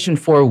you audition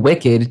for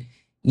Wicked,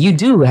 you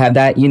do have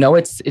that,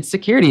 it's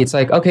security. It's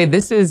like, okay,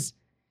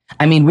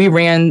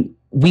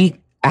 we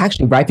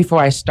actually, right before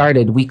I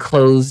started, we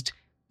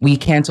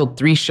canceled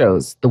 3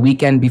 shows the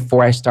weekend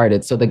before I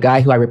started. So the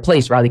guy who I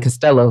replaced, Riley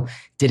Costello,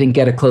 didn't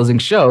get a closing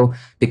show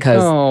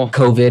because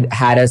COVID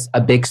had us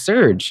a big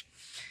surge.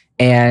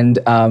 And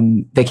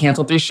they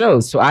canceled 3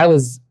 shows. So I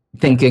was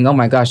thinking, oh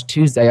my gosh,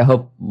 Tuesday, I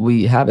hope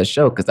we have a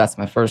show because that's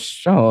my first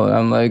show. And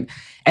I'm like,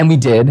 and we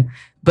did.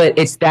 But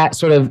it's that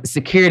sort of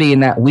security in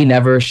that we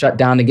never shut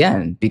down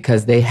again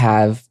because they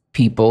have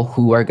people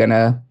who are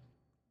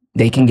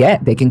they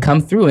can come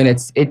through. And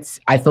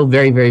I feel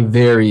very, very,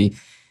 very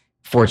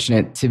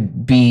fortunate to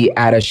be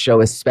at a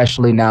show,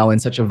 especially now in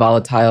such a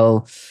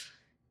volatile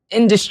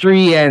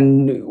industry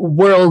and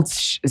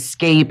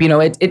worldscape.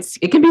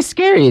 It can be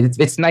scary.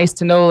 It's nice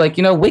to know, like,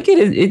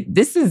 Wicked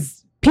this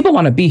is people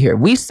want to be here.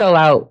 We sell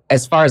out,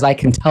 as far as I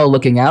can tell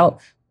looking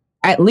out,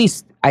 at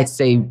least I'd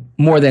say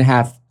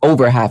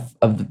over half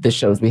of the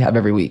shows we have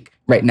every week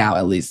right now,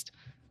 at least.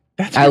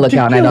 That's I look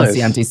out and I don't ridiculous.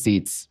 see empty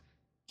seats.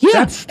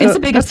 Yeah, it's the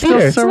biggest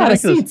theater. It's a lot of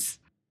seats.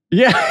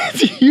 Yeah,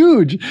 it's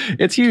huge.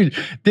 It's huge.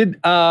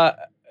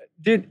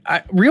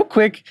 Real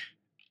quick,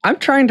 I'm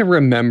trying to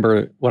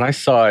remember when I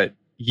saw it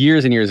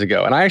years and years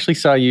ago, and I actually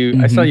saw you.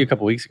 I saw you a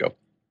couple weeks ago.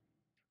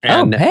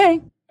 And,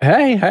 hey.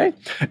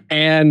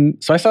 And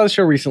so I saw the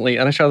show recently,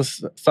 and I saw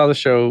the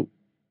show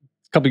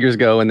a couple years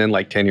ago, and then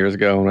like 10 years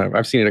ago, and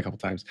I've seen it a couple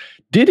times.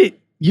 Did it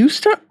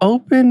used to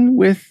open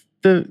with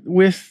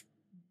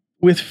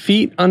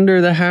feet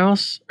under the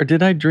house, or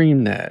did I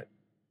dream that?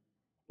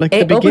 Like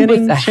it the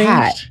beginning with a changed?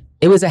 hat.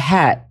 It was a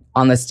hat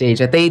on the stage.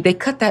 They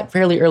cut that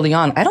fairly early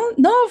on. I don't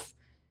know if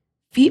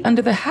feet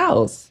under the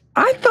house.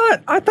 I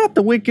thought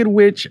the Wicked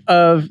Witch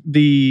of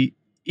the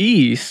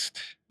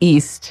East.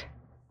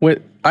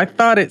 I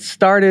thought it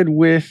started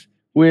with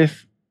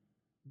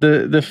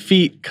the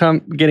feet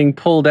getting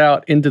pulled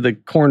out into the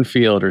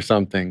cornfield or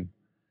something.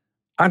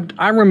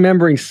 I'm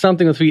remembering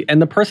something with feet,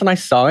 and the person I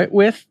saw it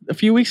with a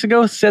few weeks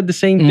ago said the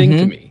same thing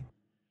to me.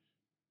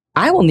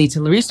 I will need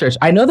to research.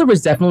 I know there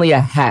was definitely a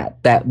hat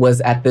that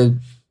was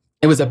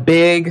it was a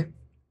big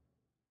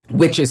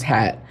witch's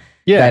hat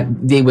that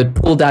they would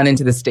pull down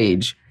into the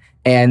stage,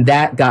 and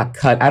that got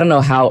cut. I don't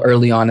know how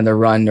early on in the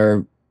run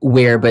or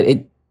where, but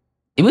it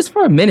was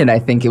for a minute, I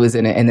think it was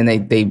in it, and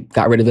then they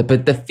got rid of it.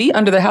 But the feet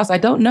under the house, I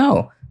don't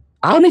know.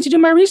 I'll need to do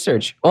my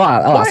research. Oh,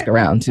 I'll ask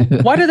around.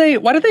 Why do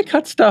they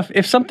cut stuff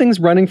if something's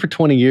running for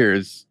 20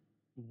 years?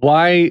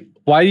 Why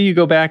do you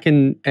go back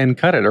and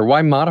cut it, or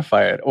why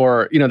modify it?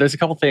 Or, there's a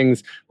couple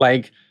things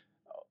like,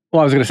 I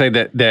was going to say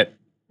that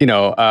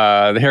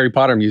the Harry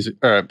Potter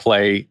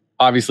play,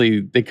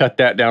 obviously they cut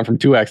that down from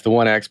 2X to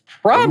 1X,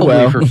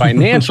 probably for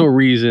financial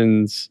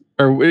reasons,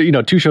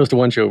 or 2 shows to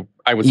 1 show.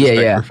 I would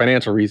suspect for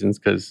financial reasons,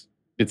 because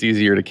it's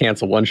easier to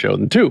cancel 1 show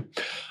than 2.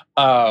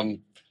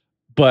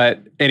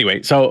 But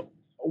anyway, so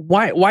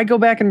why go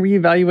back and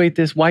reevaluate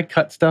this? Why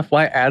cut stuff?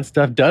 Why add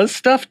stuff? Does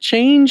stuff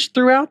change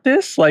throughout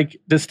this? Like,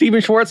 does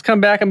Stephen Schwartz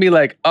come back and be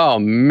like, "Oh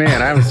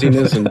man, I haven't seen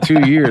this in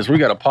 2 years. We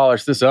got to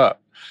polish this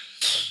up"?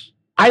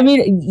 I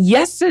mean,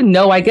 yes and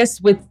no. I guess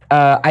with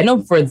I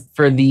know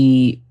for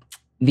the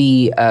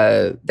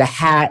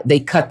hat, they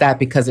cut that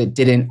because it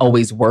didn't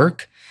always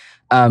work.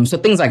 So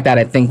things like that,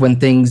 I think when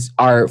things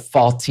are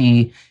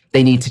faulty,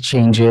 they need to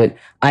change it.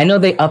 I know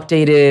they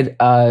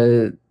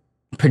updated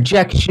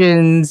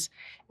projections,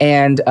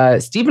 and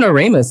Stephen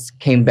Oramus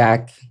came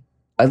back.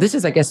 This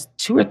is, I guess,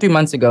 2 or 3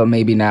 months ago,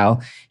 maybe now.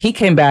 He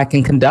came back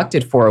and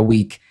conducted for a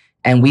week,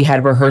 and we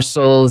had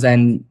rehearsals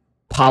and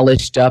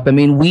polished up. I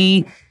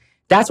mean,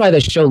 that's why the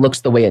show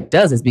looks the way it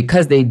does, is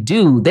because they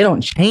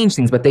don't change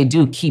things, but they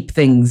do keep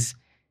things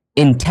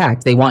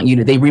intact. They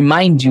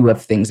remind you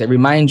of things. They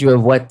remind you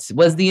of what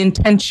was the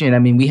intention. I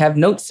mean, we have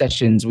note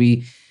sessions.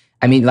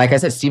 Like I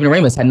said, Stephen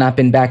Oramus had not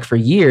been back for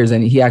years,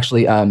 and he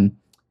actually,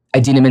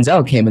 Idina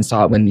Menzel came and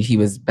saw it when he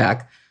was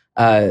back.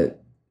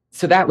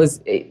 So that was,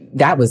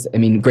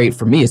 great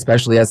for me,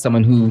 especially as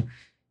someone who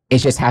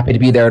is just happy to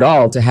be there at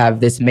all, to have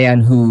this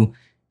man who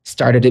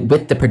started it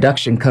with the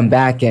production come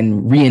back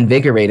and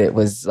reinvigorate it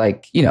was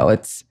like,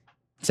 it's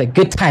like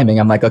good timing.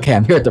 I'm like, okay,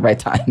 I'm here at the right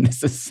time.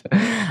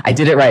 I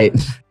did it right.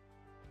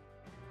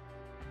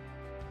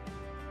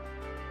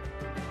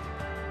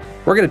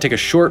 We're going to take a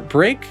short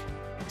break.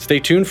 Stay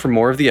tuned for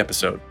more of the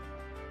episode.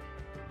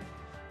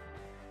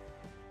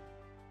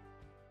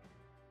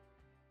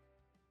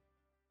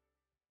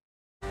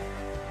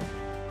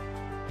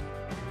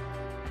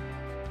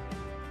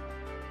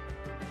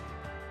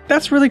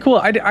 That's really cool.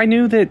 I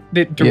knew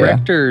that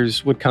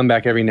directors would come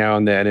back every now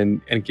and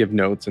then and give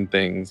notes and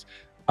things.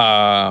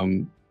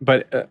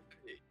 But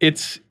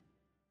it's,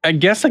 I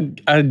guess,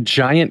 a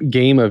giant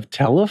game of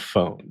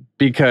telephone,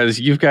 because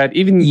you've got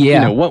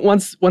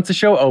once the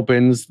show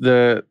opens,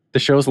 the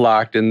show's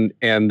locked, and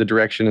the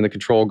direction and the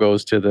control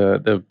goes to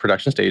the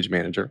production stage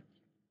manager.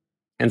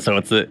 And so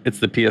it's the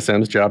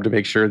PSM's job to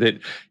make sure that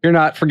you're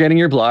not forgetting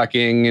your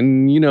blocking,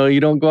 and you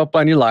don't go up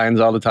on your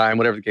lines all the time,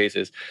 whatever the case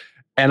is.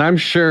 And I'm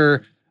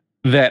sure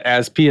that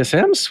as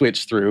PSM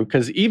switch through,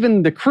 because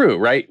even the crew,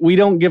 right? We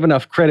don't give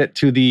enough credit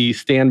to the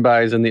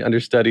standbys and the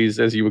understudies,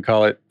 as you would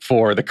call it,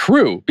 for the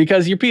crew,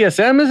 because your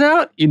PSM is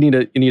out, you need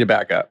a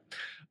backup.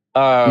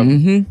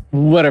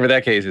 Whatever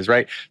that case is,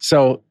 right?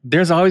 So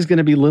there's always going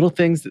to be little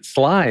things that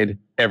slide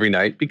every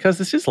night, because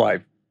this is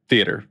live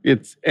theater.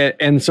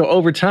 And so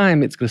over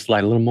time, it's going to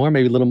slide a little more,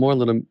 maybe a little more, a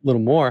little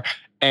more.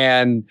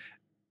 And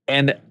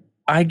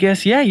I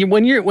guess,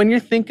 when you're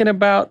thinking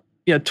about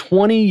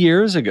 20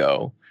 years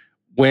ago,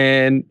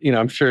 when,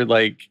 I'm sure,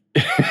 like,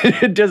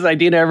 does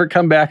Idina ever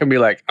come back and be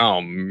like,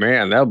 "Oh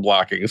man, that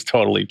blocking is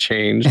totally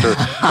changed"? Or,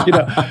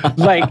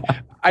 like,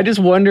 I just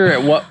wonder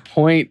at what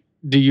point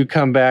do you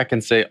come back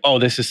and say, "Oh,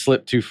 this has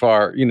slipped too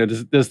far"?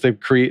 Does the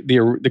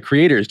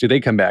creators, do they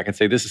come back and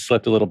say, "This has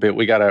slipped a little bit.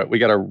 We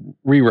gotta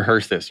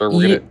re-rehearse this," or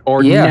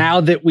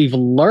now that we've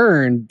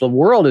learned the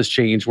world has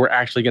changed, we're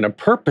actually going to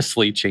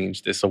purposely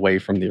change this away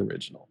from the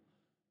original?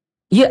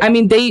 Yeah, I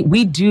mean,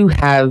 we do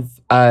have.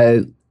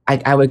 I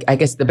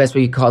guess the best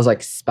way you call is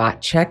like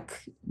spot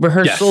check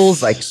rehearsals.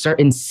 Yes. Like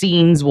certain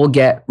scenes will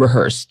get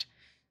rehearsed.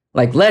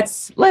 Like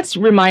let's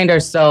remind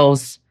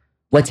ourselves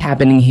what's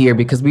happening here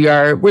because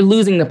we're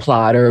losing the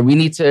plot, or we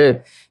need to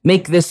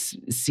make this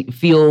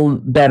feel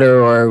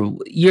better, or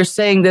you're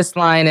saying this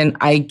line and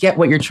I get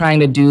what you're trying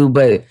to do,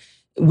 but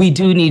we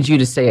do need you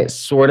to say it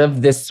sort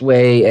of this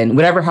way and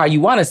whatever how you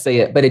want to say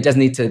it, but it does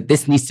need to.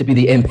 This needs to be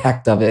the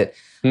impact of it.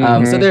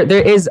 So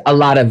there is a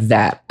lot of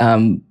that.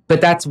 But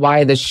that's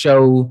why the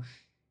show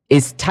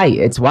is tight.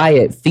 It's why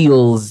it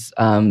feels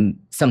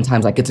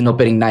sometimes like it's an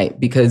opening night,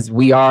 because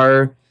we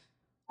are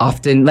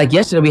often, like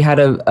yesterday, we had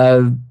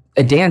a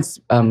dance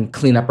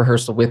cleanup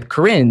rehearsrsal with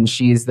Corinne.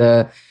 She's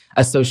the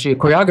associate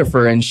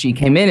choreographer, and she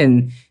came in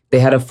and they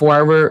had a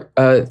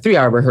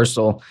 3-hour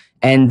rehearsal,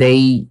 and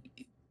we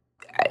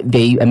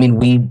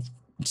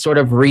sort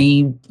of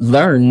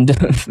relearned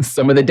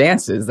some of the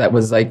dances. That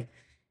was like,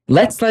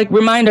 let's like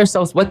remind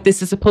ourselves what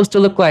this is supposed to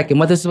look like and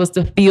what this is supposed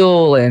to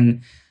feel.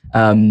 And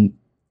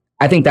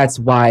I think that's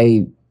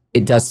why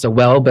it does so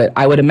well. But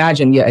I would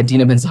imagine,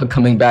 Idina Menzel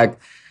coming back,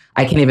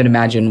 I can't even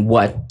imagine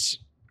what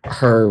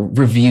her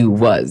review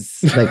was,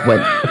 like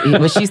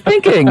what she's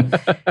thinking.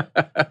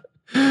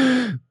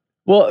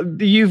 Well,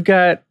 you've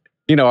got,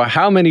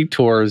 how many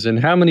tours and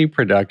how many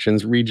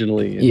productions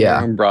regionally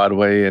and on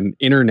Broadway and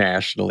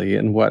internationally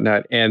and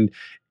whatnot. And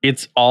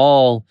it's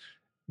all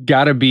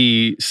got to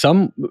be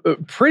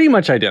pretty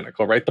much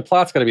identical, right? The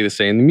plot's got to be the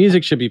same. The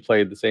music should be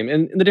played the same.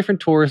 And the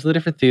different tours, the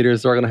different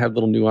theaters are going to have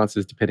little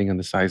nuances depending on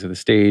the size of the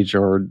stage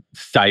or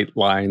sight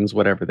lines,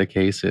 whatever the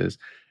case is.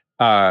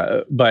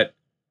 But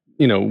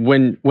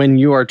when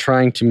you are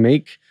trying to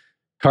make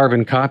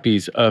carbon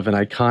copies of an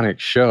iconic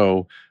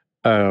show,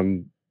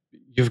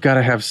 you've got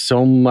to have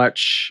so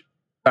much,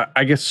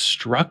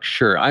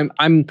 structure.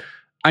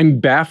 I'm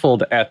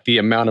baffled at the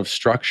amount of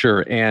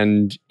structure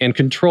and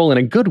control in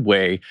a good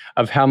way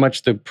of how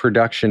much the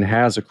production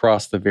has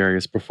across the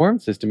various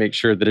performances to make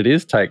sure that it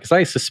is tight. Because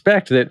I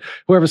suspect that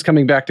whoever's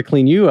coming back to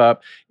clean you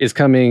up is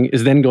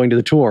then going to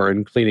the tour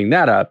and cleaning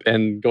that up,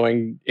 and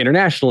going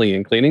internationally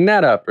and cleaning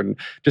that up, and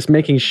just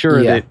making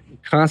sure that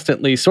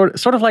constantly sort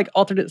of like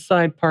alternate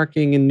side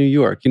parking in New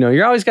York.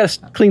 You're always got to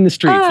clean the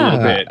streets a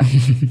little bit.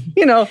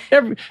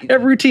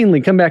 Every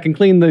routinely come back and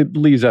clean the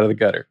leaves out of the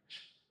gutter.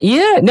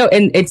 Yeah, no,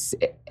 and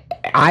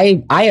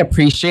I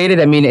appreciate it.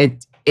 I mean,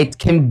 it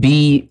can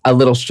be a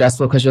little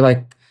stressful because you're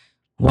like,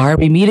 why are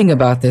we meeting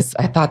about this?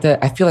 I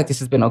feel like this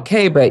has been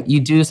okay, but you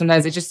do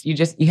sometimes.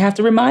 You have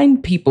to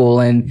remind people,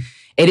 and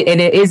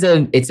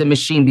it's a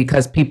machine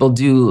because people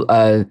do.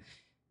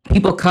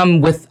 People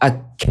come with a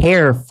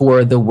care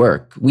for the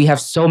work. We have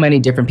so many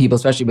different people,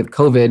 especially with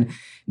COVID,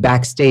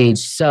 backstage,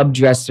 sub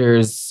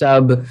dressers,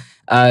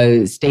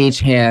 stage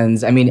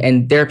hands. I mean,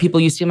 and there are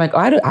people you see, I'm like, oh,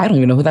 I don't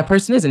even know who that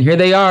person is. And here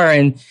they are.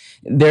 And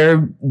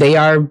they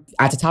are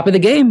at the top of the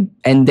game,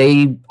 and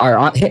they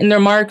are hitting their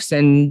marks.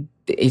 And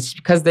it's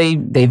because they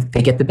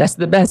get the best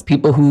of the best,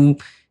 people who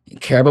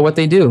care about what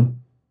they do.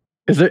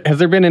 Has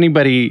there been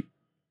anybody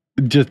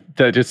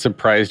that just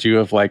surprised you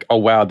of like, oh,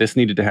 wow, this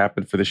needed to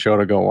happen for the show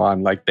to go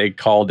on? Like they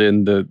called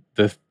in the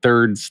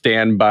third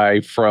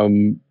standby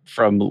from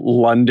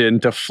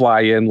London to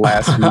fly in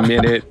last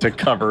minute to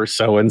cover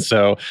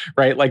so-and-so,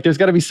 right? Like there's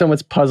got to be so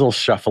much puzzle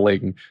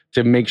shuffling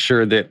to make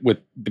sure that with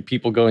the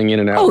people going in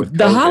and out. Oh,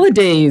 the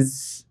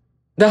holidays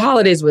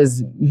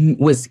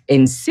was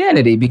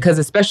insanity, because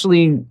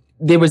especially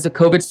there was a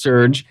COVID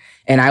surge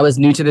and I was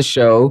new to the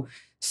show.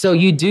 So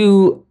you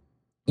do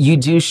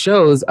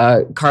shows.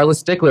 Carla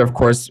Stickler, of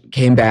course,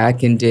 came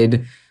back and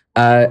did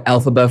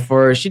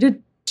Elphaba she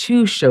did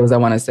 2 shows, I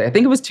want to say. I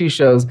think it was 2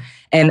 shows.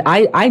 And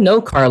I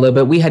know Carla,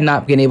 but we had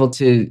not been able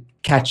to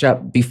catch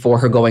up before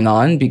her going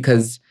on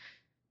because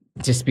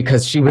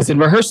she was in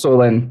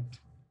rehearsal and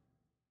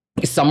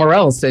somewhere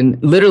else. And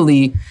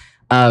literally,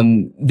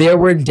 there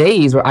were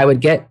days where I would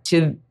get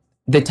to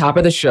the top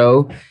of the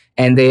show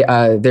and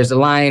there's a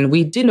line.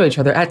 We did know each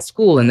other at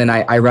school. And then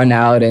I run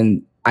out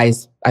and I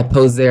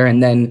pose there,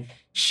 and then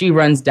she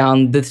runs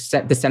down the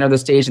center of the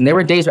stage. And there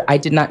were days where I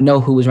did not know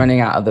who was running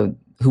out of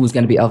who was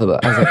going to be Elphaba.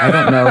 I was like, I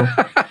don't know.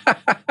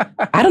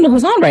 I don't know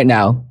who's on right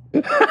now.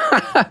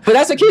 But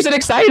that's what keeps it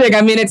exciting.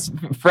 I mean, it's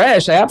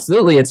fresh.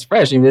 It's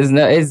fresh. I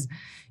mean,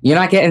 you're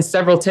not getting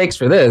several takes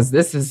for this.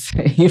 This is,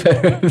 you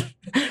better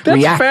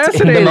react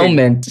in the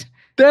moment.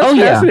 That's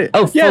fascinating. Yeah.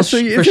 Oh, yeah. So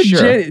it's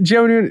a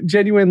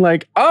genuine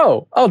like,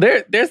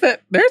 there's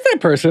that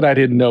person I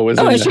didn't know was.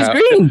 Oh, and she's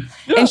green.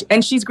 Yeah.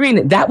 And she's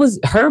green. That was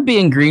her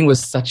being green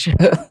was such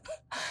a.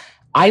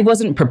 I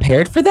wasn't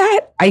prepared for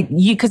that.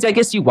 Because I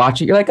guess you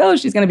watch it, you're like, oh,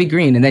 she's gonna be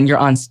green, and then you're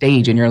on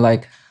stage and you're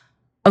like,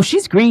 oh,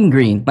 she's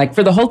green. Like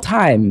for the whole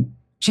time,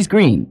 she's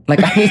green.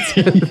 Like I need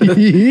to,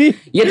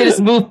 you have to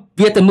just move.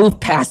 You have to move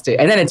past it,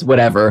 and then it's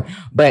whatever.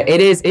 But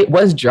it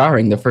was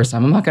jarring the first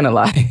time. I'm not gonna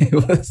lie,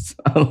 it was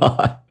a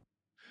lot.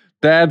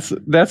 That's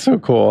so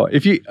cool.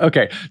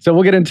 So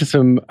we'll get into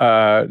some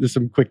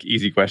quick,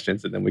 easy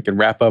questions, and then we can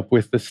wrap up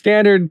with the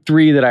standard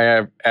 3 that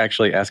I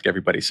actually ask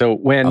everybody. So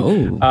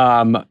when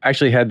I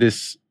actually had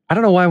this, I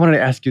don't know why I wanted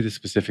to ask you this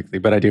specifically,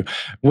 but I do.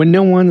 When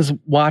no one's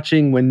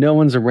watching, when no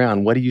one's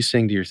around, what are you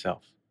saying to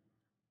yourself?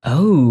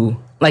 Oh,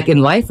 like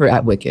in life or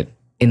at Wicked?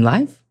 In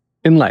life?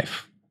 In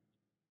life.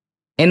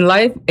 In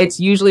life, it's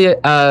usually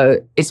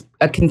it's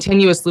a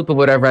continuous loop of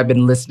whatever I've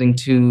been listening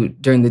to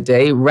during the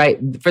day. Right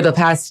for the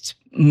past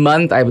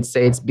month, I would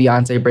say it's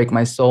Beyonce "Break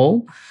My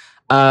Soul,"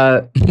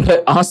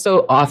 but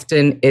also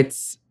often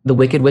it's the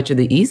Wicked Witch of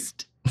the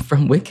East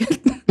from Wicked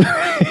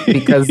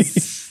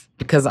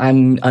because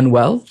I'm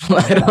unwell.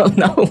 I don't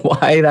know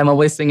why I'm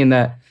always singing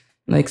that.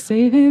 Like,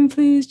 save him,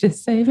 please,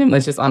 just save him.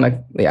 It's just on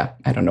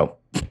I don't know.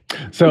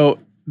 So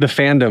the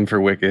fandom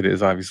for Wicked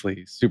is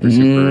obviously super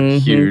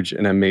huge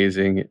and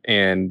amazing.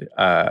 And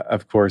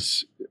of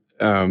course,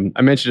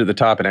 I mentioned at the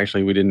top, and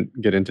actually we didn't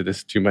get into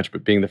this too much,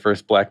 but being the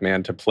first Black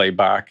man to play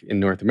Bach in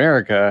North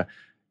America,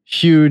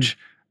 huge.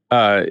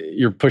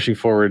 You're pushing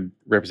forward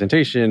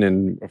representation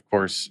and, of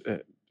course,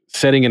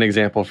 setting an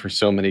example for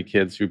so many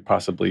kids who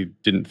possibly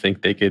didn't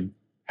think they could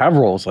have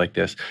roles like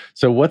this.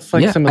 So what's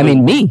like some of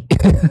me.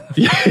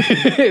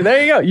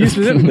 There you go. You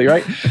specifically,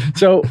 right?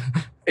 So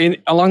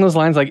along those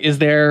lines, like, is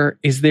there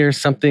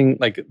something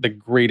like the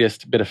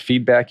greatest bit of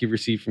feedback you've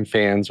received from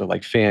fans or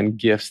like fan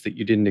gifts that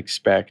you didn't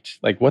expect?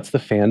 Like, what's the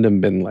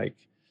fandom been like?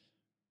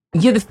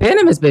 Yeah, the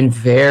fandom has been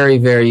very,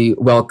 very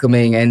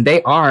welcoming, and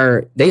they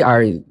are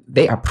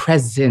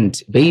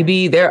present,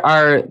 baby. There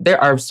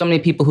are so many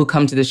people who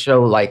come to the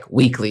show like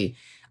weekly,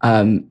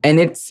 and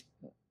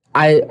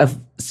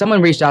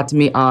someone reached out to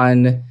me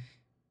on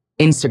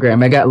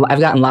Instagram. I've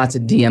gotten lots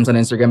of DMs on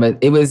Instagram, but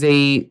it was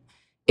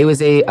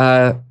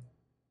a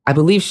I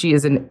believe she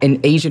is an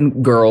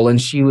Asian girl, and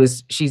she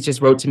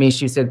just wrote to me.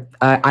 She said,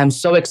 "I'm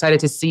so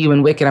excited to see you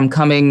in Wicked. I'm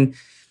coming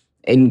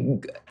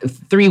in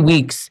 3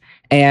 weeks,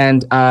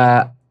 and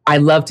I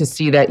love to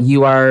see that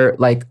you are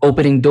like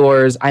opening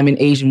doors. I'm an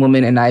Asian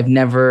woman, and I've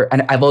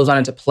always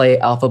wanted to play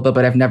Elphaba,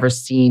 but I've never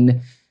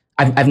seen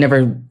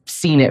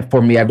it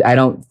for me. I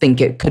don't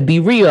think it could be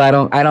real. I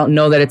don't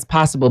know that it's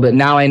possible, but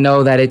now I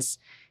know that it's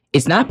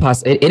not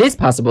possible. It is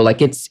possible.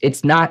 Like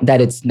it's not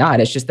that it's not.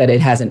 It's just that it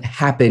hasn't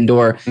happened,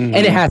 and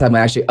it has happened.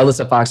 Actually,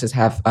 Alyssa Fox is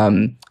half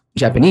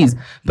Japanese,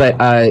 but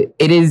that's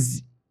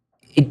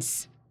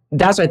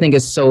what I think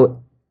is so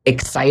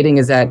exciting,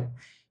 is that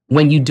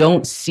when you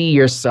don't see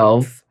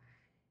yourself,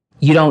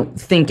 you don't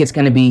think it's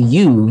going to be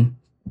you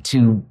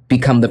to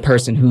become the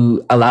person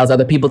who allows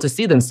other people to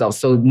see themselves.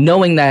 So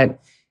knowing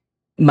that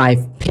my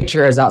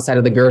picture is outside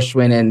of the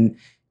Gershwin, and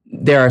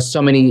there are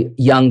so many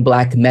young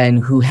Black men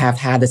who have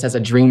had this as a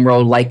dream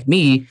role like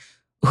me,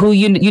 who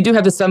you do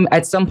have to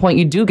at some point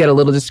you do get a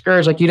little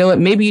discouraged. Like, you know what,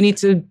 maybe you need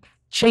to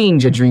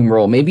change a dream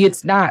role. Maybe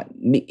it's not,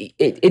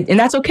 and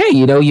that's okay.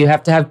 You know, you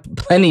have to have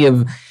plenty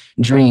of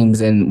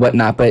dreams and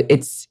whatnot, but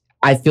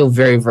I feel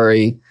very,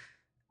 very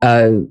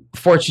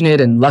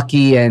fortunate and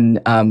lucky and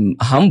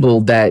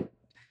humbled that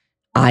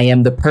I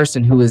am the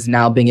person who is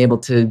now being able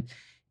to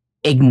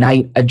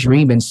ignite a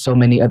dream in so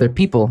many other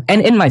people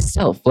and in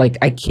myself. Like,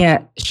 I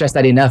can't stress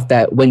that enough,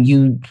 that when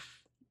you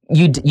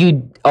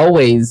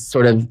always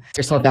sort of take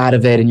yourself out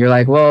of it and you're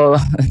like, well,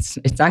 it's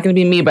not going to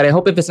be me, but I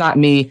hope if it's not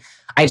me,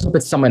 I just hope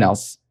it's someone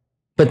else.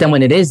 But then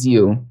when it is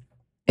you,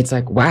 it's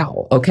like,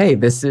 wow, okay,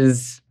 this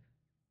is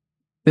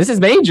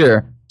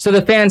major. So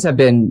the fans have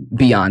been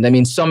beyond. I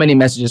mean, so many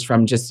messages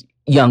from just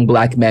young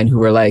Black men who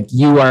were like,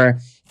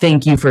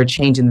 thank you for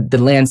changing the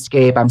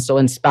landscape. I'm so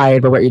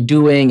inspired by what you're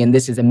doing, and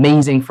this is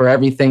amazing for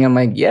everything. I'm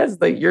like, yes,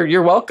 like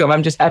you're welcome.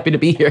 I'm just happy to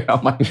be here.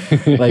 I'm like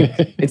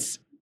it's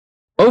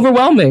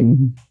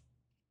overwhelming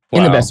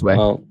in the best way.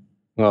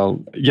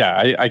 Well,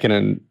 yeah, I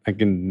can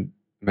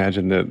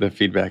imagine the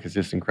feedback is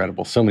just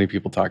incredible. So many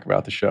people talk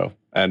about the show,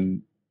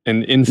 and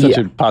in such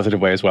a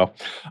positive way as well.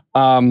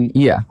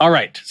 All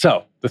right.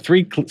 So the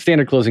 3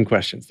 standard closing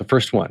questions. The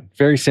first one,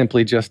 very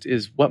simply, just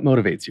is, what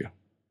motivates you?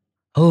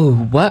 Oh,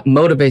 what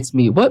motivates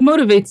me? What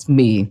motivates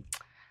me?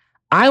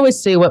 I would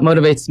say what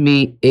motivates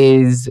me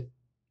is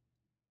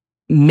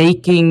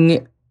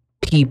making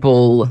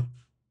people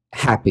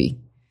happy.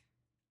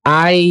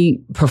 I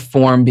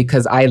perform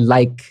because I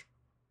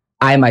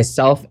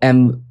myself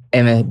am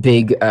a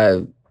big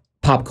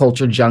pop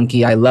culture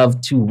junkie. I love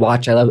to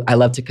watch. I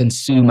love to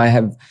consume. I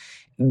have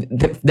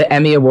the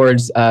Emmy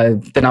Awards,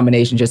 the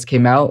nomination just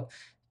came out.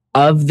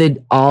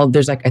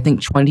 There's like, I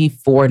think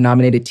 24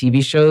 nominated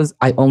TV shows.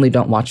 I only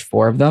don't watch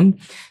 4 of them.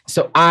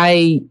 So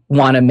I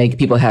want to make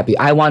people happy.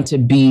 I want to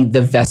be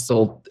the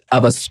vessel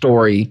of a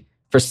story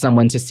for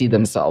someone to see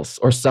themselves,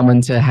 or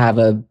someone to have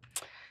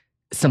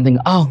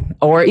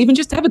or even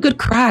just to have a good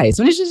cry.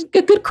 So it's just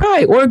a good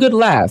cry or a good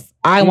laugh.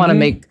 I want to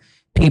make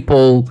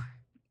people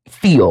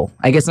feel,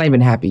 I guess not even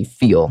happy,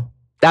 feel.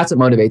 That's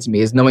what motivates me,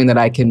 is knowing that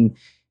I can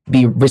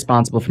be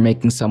responsible for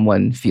making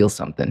someone feel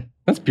something.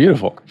 That's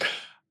beautiful.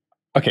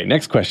 Okay,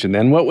 next question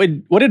then.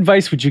 What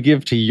advice would you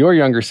give to your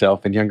younger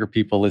self and younger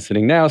people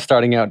listening now,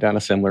 starting out down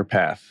a similar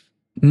path?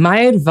 My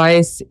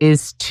advice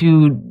is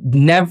to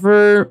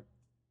never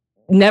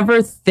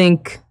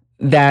think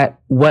that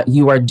what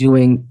you are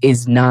doing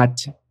is not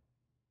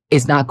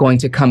going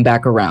to come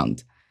back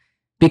around,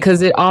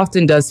 because it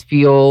often does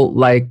feel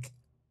like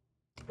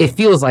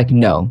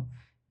no.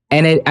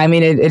 And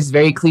it's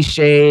very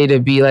cliche to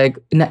be like,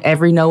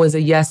 every no is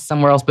a yes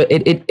somewhere else, but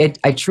it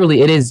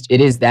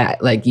is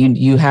that. Like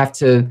you have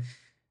to,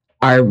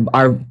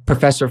 our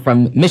professor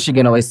from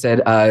Michigan always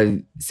said,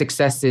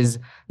 success is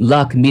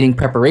luck meeting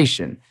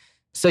preparation.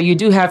 So you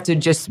do have to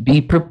just be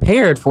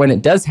prepared for when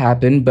it does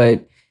happen,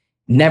 but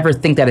never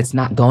think that it's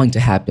not going to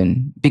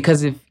happen,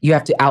 because if you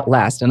have to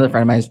outlast. Another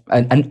friend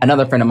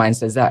of mine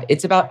says that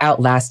it's about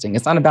outlasting.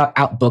 It's not about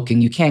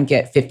outbooking. You can't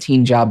get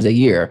 15 jobs a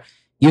year.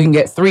 You can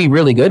get 3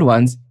 really good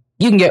ones.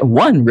 You can get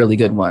 1 really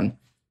good one.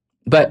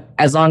 But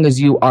as long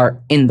as you are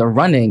in the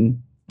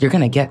running, you're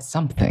going to get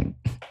something.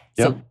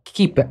 Yep. So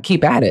keep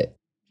at it.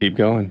 Keep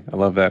going. I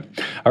love that.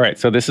 All right.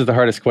 So this is the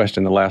hardest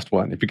question, the last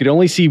one. If you could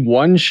only see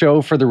one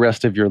show for the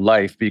rest of your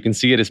life, but you can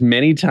see it as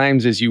many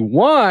times as you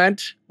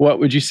want, what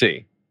would you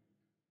see?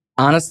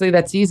 Honestly,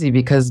 that's easy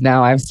because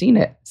now I've seen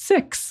it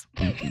 6.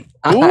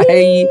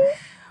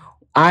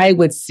 I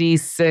would see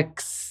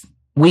 6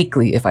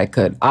 weekly if I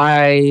could.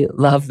 I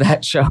love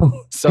that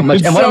show so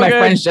much. And one of my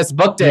friends just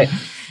booked it.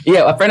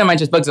 Yeah, a friend of mine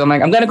just booked it. I'm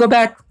like, I'm going to go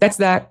back. That's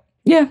that.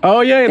 Yeah.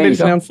 Oh, yeah. They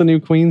just announced the new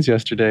Queens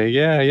yesterday.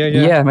 Yeah.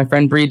 Yeah, my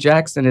friend Bree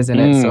Jackson is in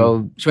it.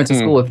 So she went to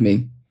school with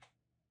me.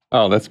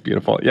 Oh, that's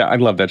beautiful. Yeah, I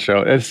love that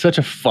show. It's such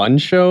a fun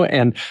show.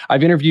 And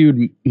I've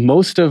interviewed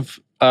most of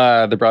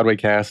the Broadway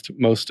cast,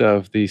 most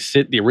of the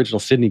original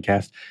Sydney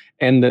cast,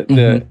 and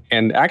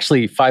and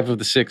actually 5 of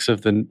the 6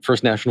 of the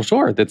first national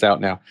tour that's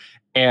out now.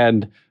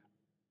 And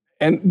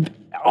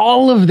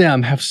all of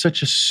them have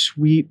such a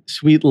sweet,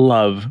 sweet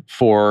love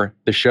for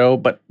the show,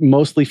 but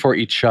mostly for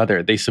each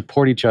other. They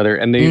support each other,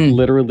 and they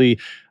literally,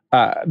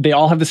 they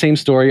all have the same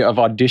story of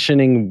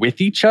auditioning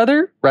with each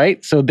other,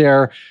 right? So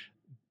they're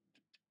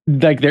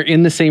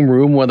in the same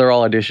room when they're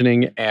all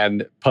auditioning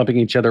and pumping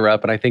each other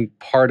up. And I think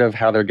part of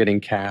how they're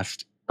getting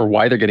cast, or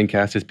why they're getting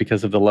cast, is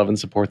because of the love and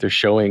support they're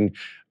showing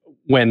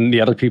when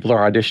the other people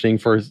are auditioning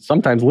for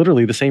sometimes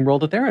literally the same role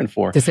that they're in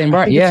for. The same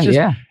part,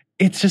 yeah.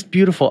 It's just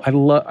beautiful. I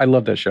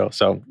love that show.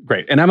 So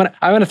great. And I'm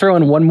gonna throw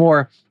in one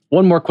more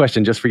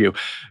question just for you,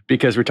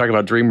 because we're talking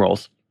about dream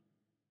roles.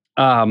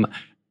 You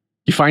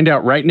find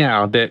out right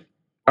now that,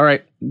 all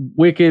right,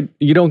 Wicked,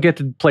 you don't get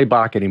to play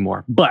Bach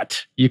anymore,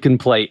 but you can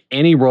play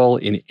any role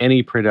in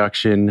any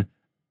production,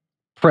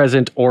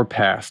 present or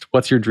past.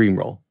 What's your dream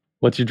role?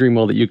 What's your dream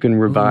role that you can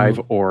revive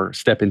or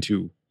step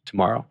into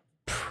tomorrow?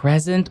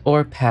 Present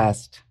or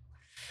past?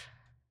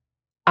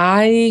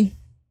 I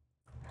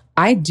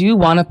do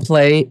want to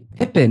play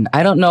Pippin.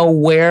 I don't know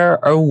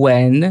where or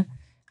when,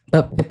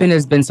 but Pippin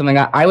has been something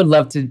I would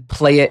love to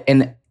play it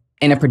in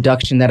a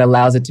production that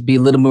allows it to be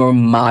a little more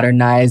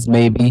modernized,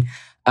 maybe.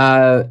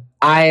 I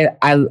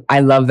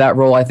love that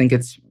role. I think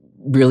it's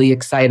really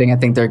exciting. I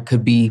think there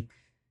could be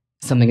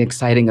something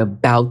exciting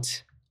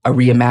about a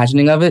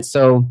reimagining of it.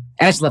 So,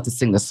 and I just love to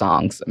sing the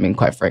songs. I mean,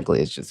 quite frankly,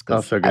 it's just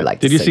because I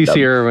like to sing them. Did you see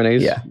Sierra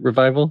Renee's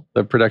revival?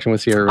 The production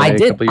with Sierra Renee I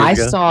did. A couple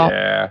years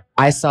ago?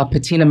 I saw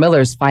Patina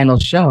Miller's final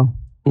show.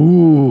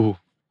 Ooh.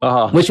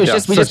 Which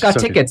was we just got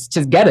tickets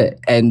to get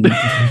it. And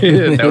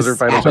that was her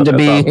final happened to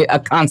be a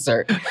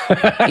concert.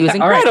 It was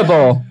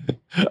incredible.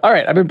 All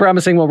right. I've been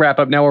promising we'll wrap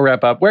up. Now we'll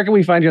wrap up. Where can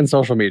we find you on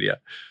social media?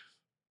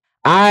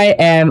 I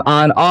am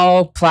on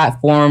all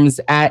platforms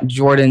at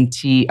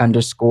JordanT_B.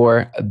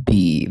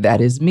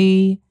 That is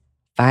me.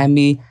 Find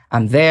me.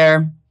 I'm there.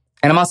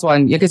 And I'm also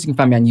on, I guess you can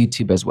find me on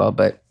YouTube as well,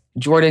 but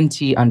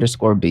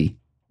JordanT_B.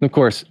 Of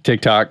course,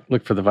 TikTok.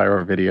 Look for the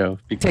viral video.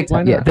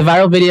 TikTok, yeah. The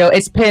viral video.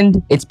 It's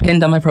pinned. It's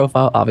pinned on my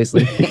profile,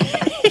 obviously. All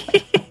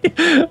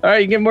right.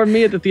 You can get more of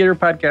me at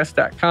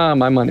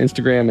thetheaterpodcast.com. I'm on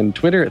Instagram and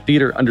Twitter at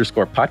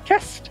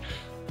theater_podcast.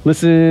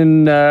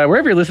 Listen,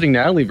 wherever you're listening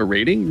now, leave a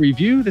rating,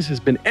 review. This has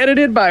been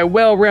edited by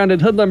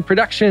Well-Rounded Hoodlum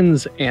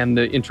Productions, and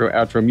the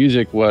intro-outro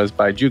music was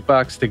by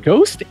Jukebox the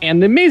Ghost,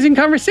 and the amazing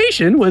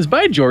conversation was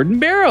by Jordan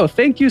Barrow.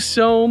 Thank you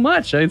so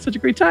much. I had such a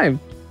great time.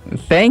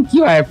 Thank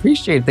you. I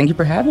appreciate it. Thank you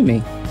for having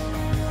me.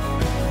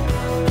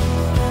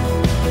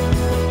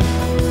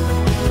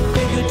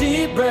 Take a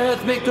deep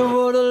breath, make the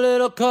world a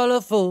little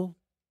colorful.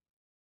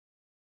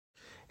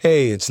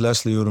 Hey, it's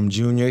Leslie Odom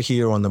Jr.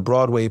 here on the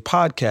Broadway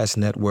Podcast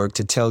Network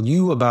to tell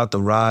you about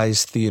the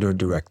Rise Theater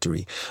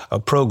Directory,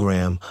 a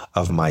program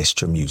of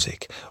Maestro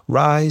Music.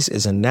 Rise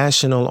is a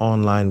national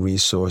online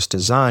resource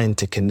designed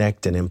to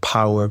connect and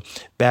empower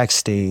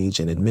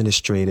backstage and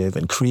administrative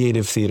and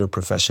creative theater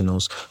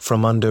professionals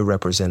from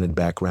underrepresented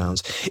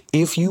backgrounds.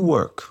 If you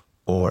work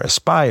or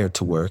aspire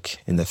to work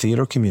in the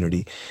theater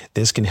community,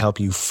 this can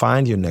help you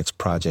find your next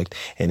project.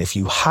 And if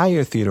you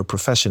hire theater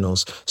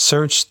professionals,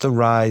 search the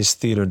Rise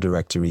Theater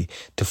Directory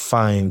to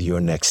find your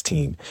next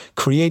team.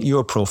 Create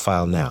your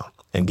profile now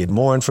And get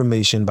more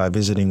information by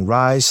visiting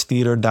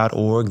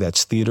risetheater.org.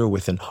 That's theater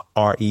with an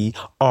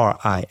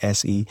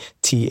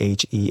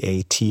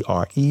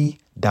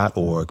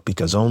RERISETHEATRE.org,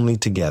 because only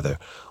together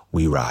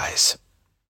we rise.